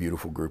wonderful and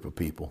beautiful group of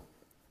people.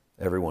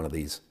 Every one of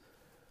these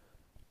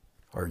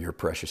are your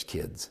precious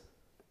kids.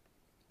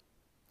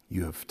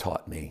 You have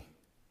taught me,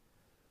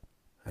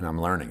 and I'm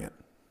learning it.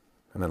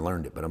 I haven't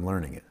learned it, but I'm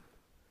learning it.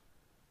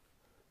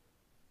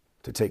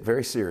 To take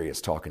very serious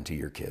talking to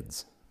your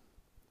kids.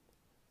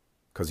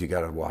 Because you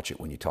got to watch it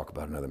when you talk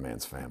about another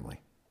man's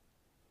family.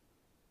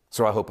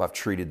 So I hope I've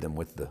treated them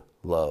with the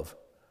love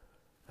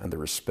and the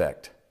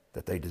respect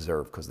that they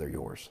deserve because they're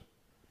yours.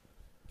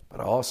 But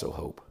I also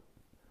hope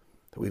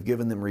that we've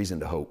given them reason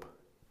to hope,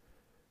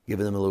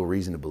 given them a little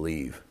reason to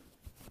believe,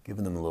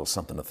 given them a little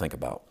something to think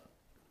about.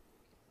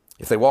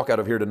 If they walk out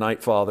of here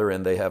tonight, Father,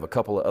 and they have a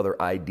couple of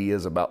other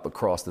ideas about the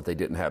cross that they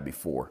didn't have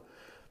before,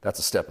 that's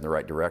a step in the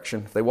right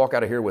direction. If they walk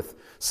out of here with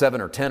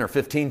 7 or 10 or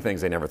 15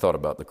 things they never thought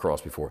about the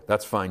cross before,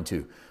 that's fine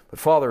too. But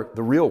Father,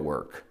 the real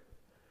work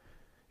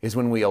is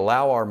when we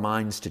allow our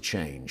minds to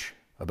change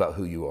about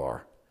who you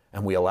are,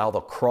 and we allow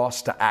the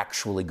cross to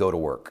actually go to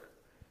work.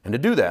 And to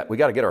do that, we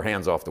got to get our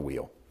hands off the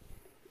wheel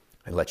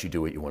and let you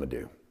do what you want to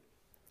do.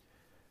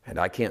 And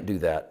I can't do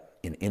that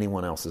in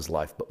anyone else's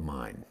life but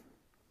mine.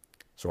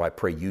 So I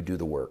pray you do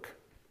the work.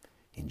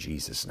 In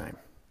Jesus' name,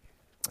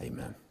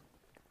 amen.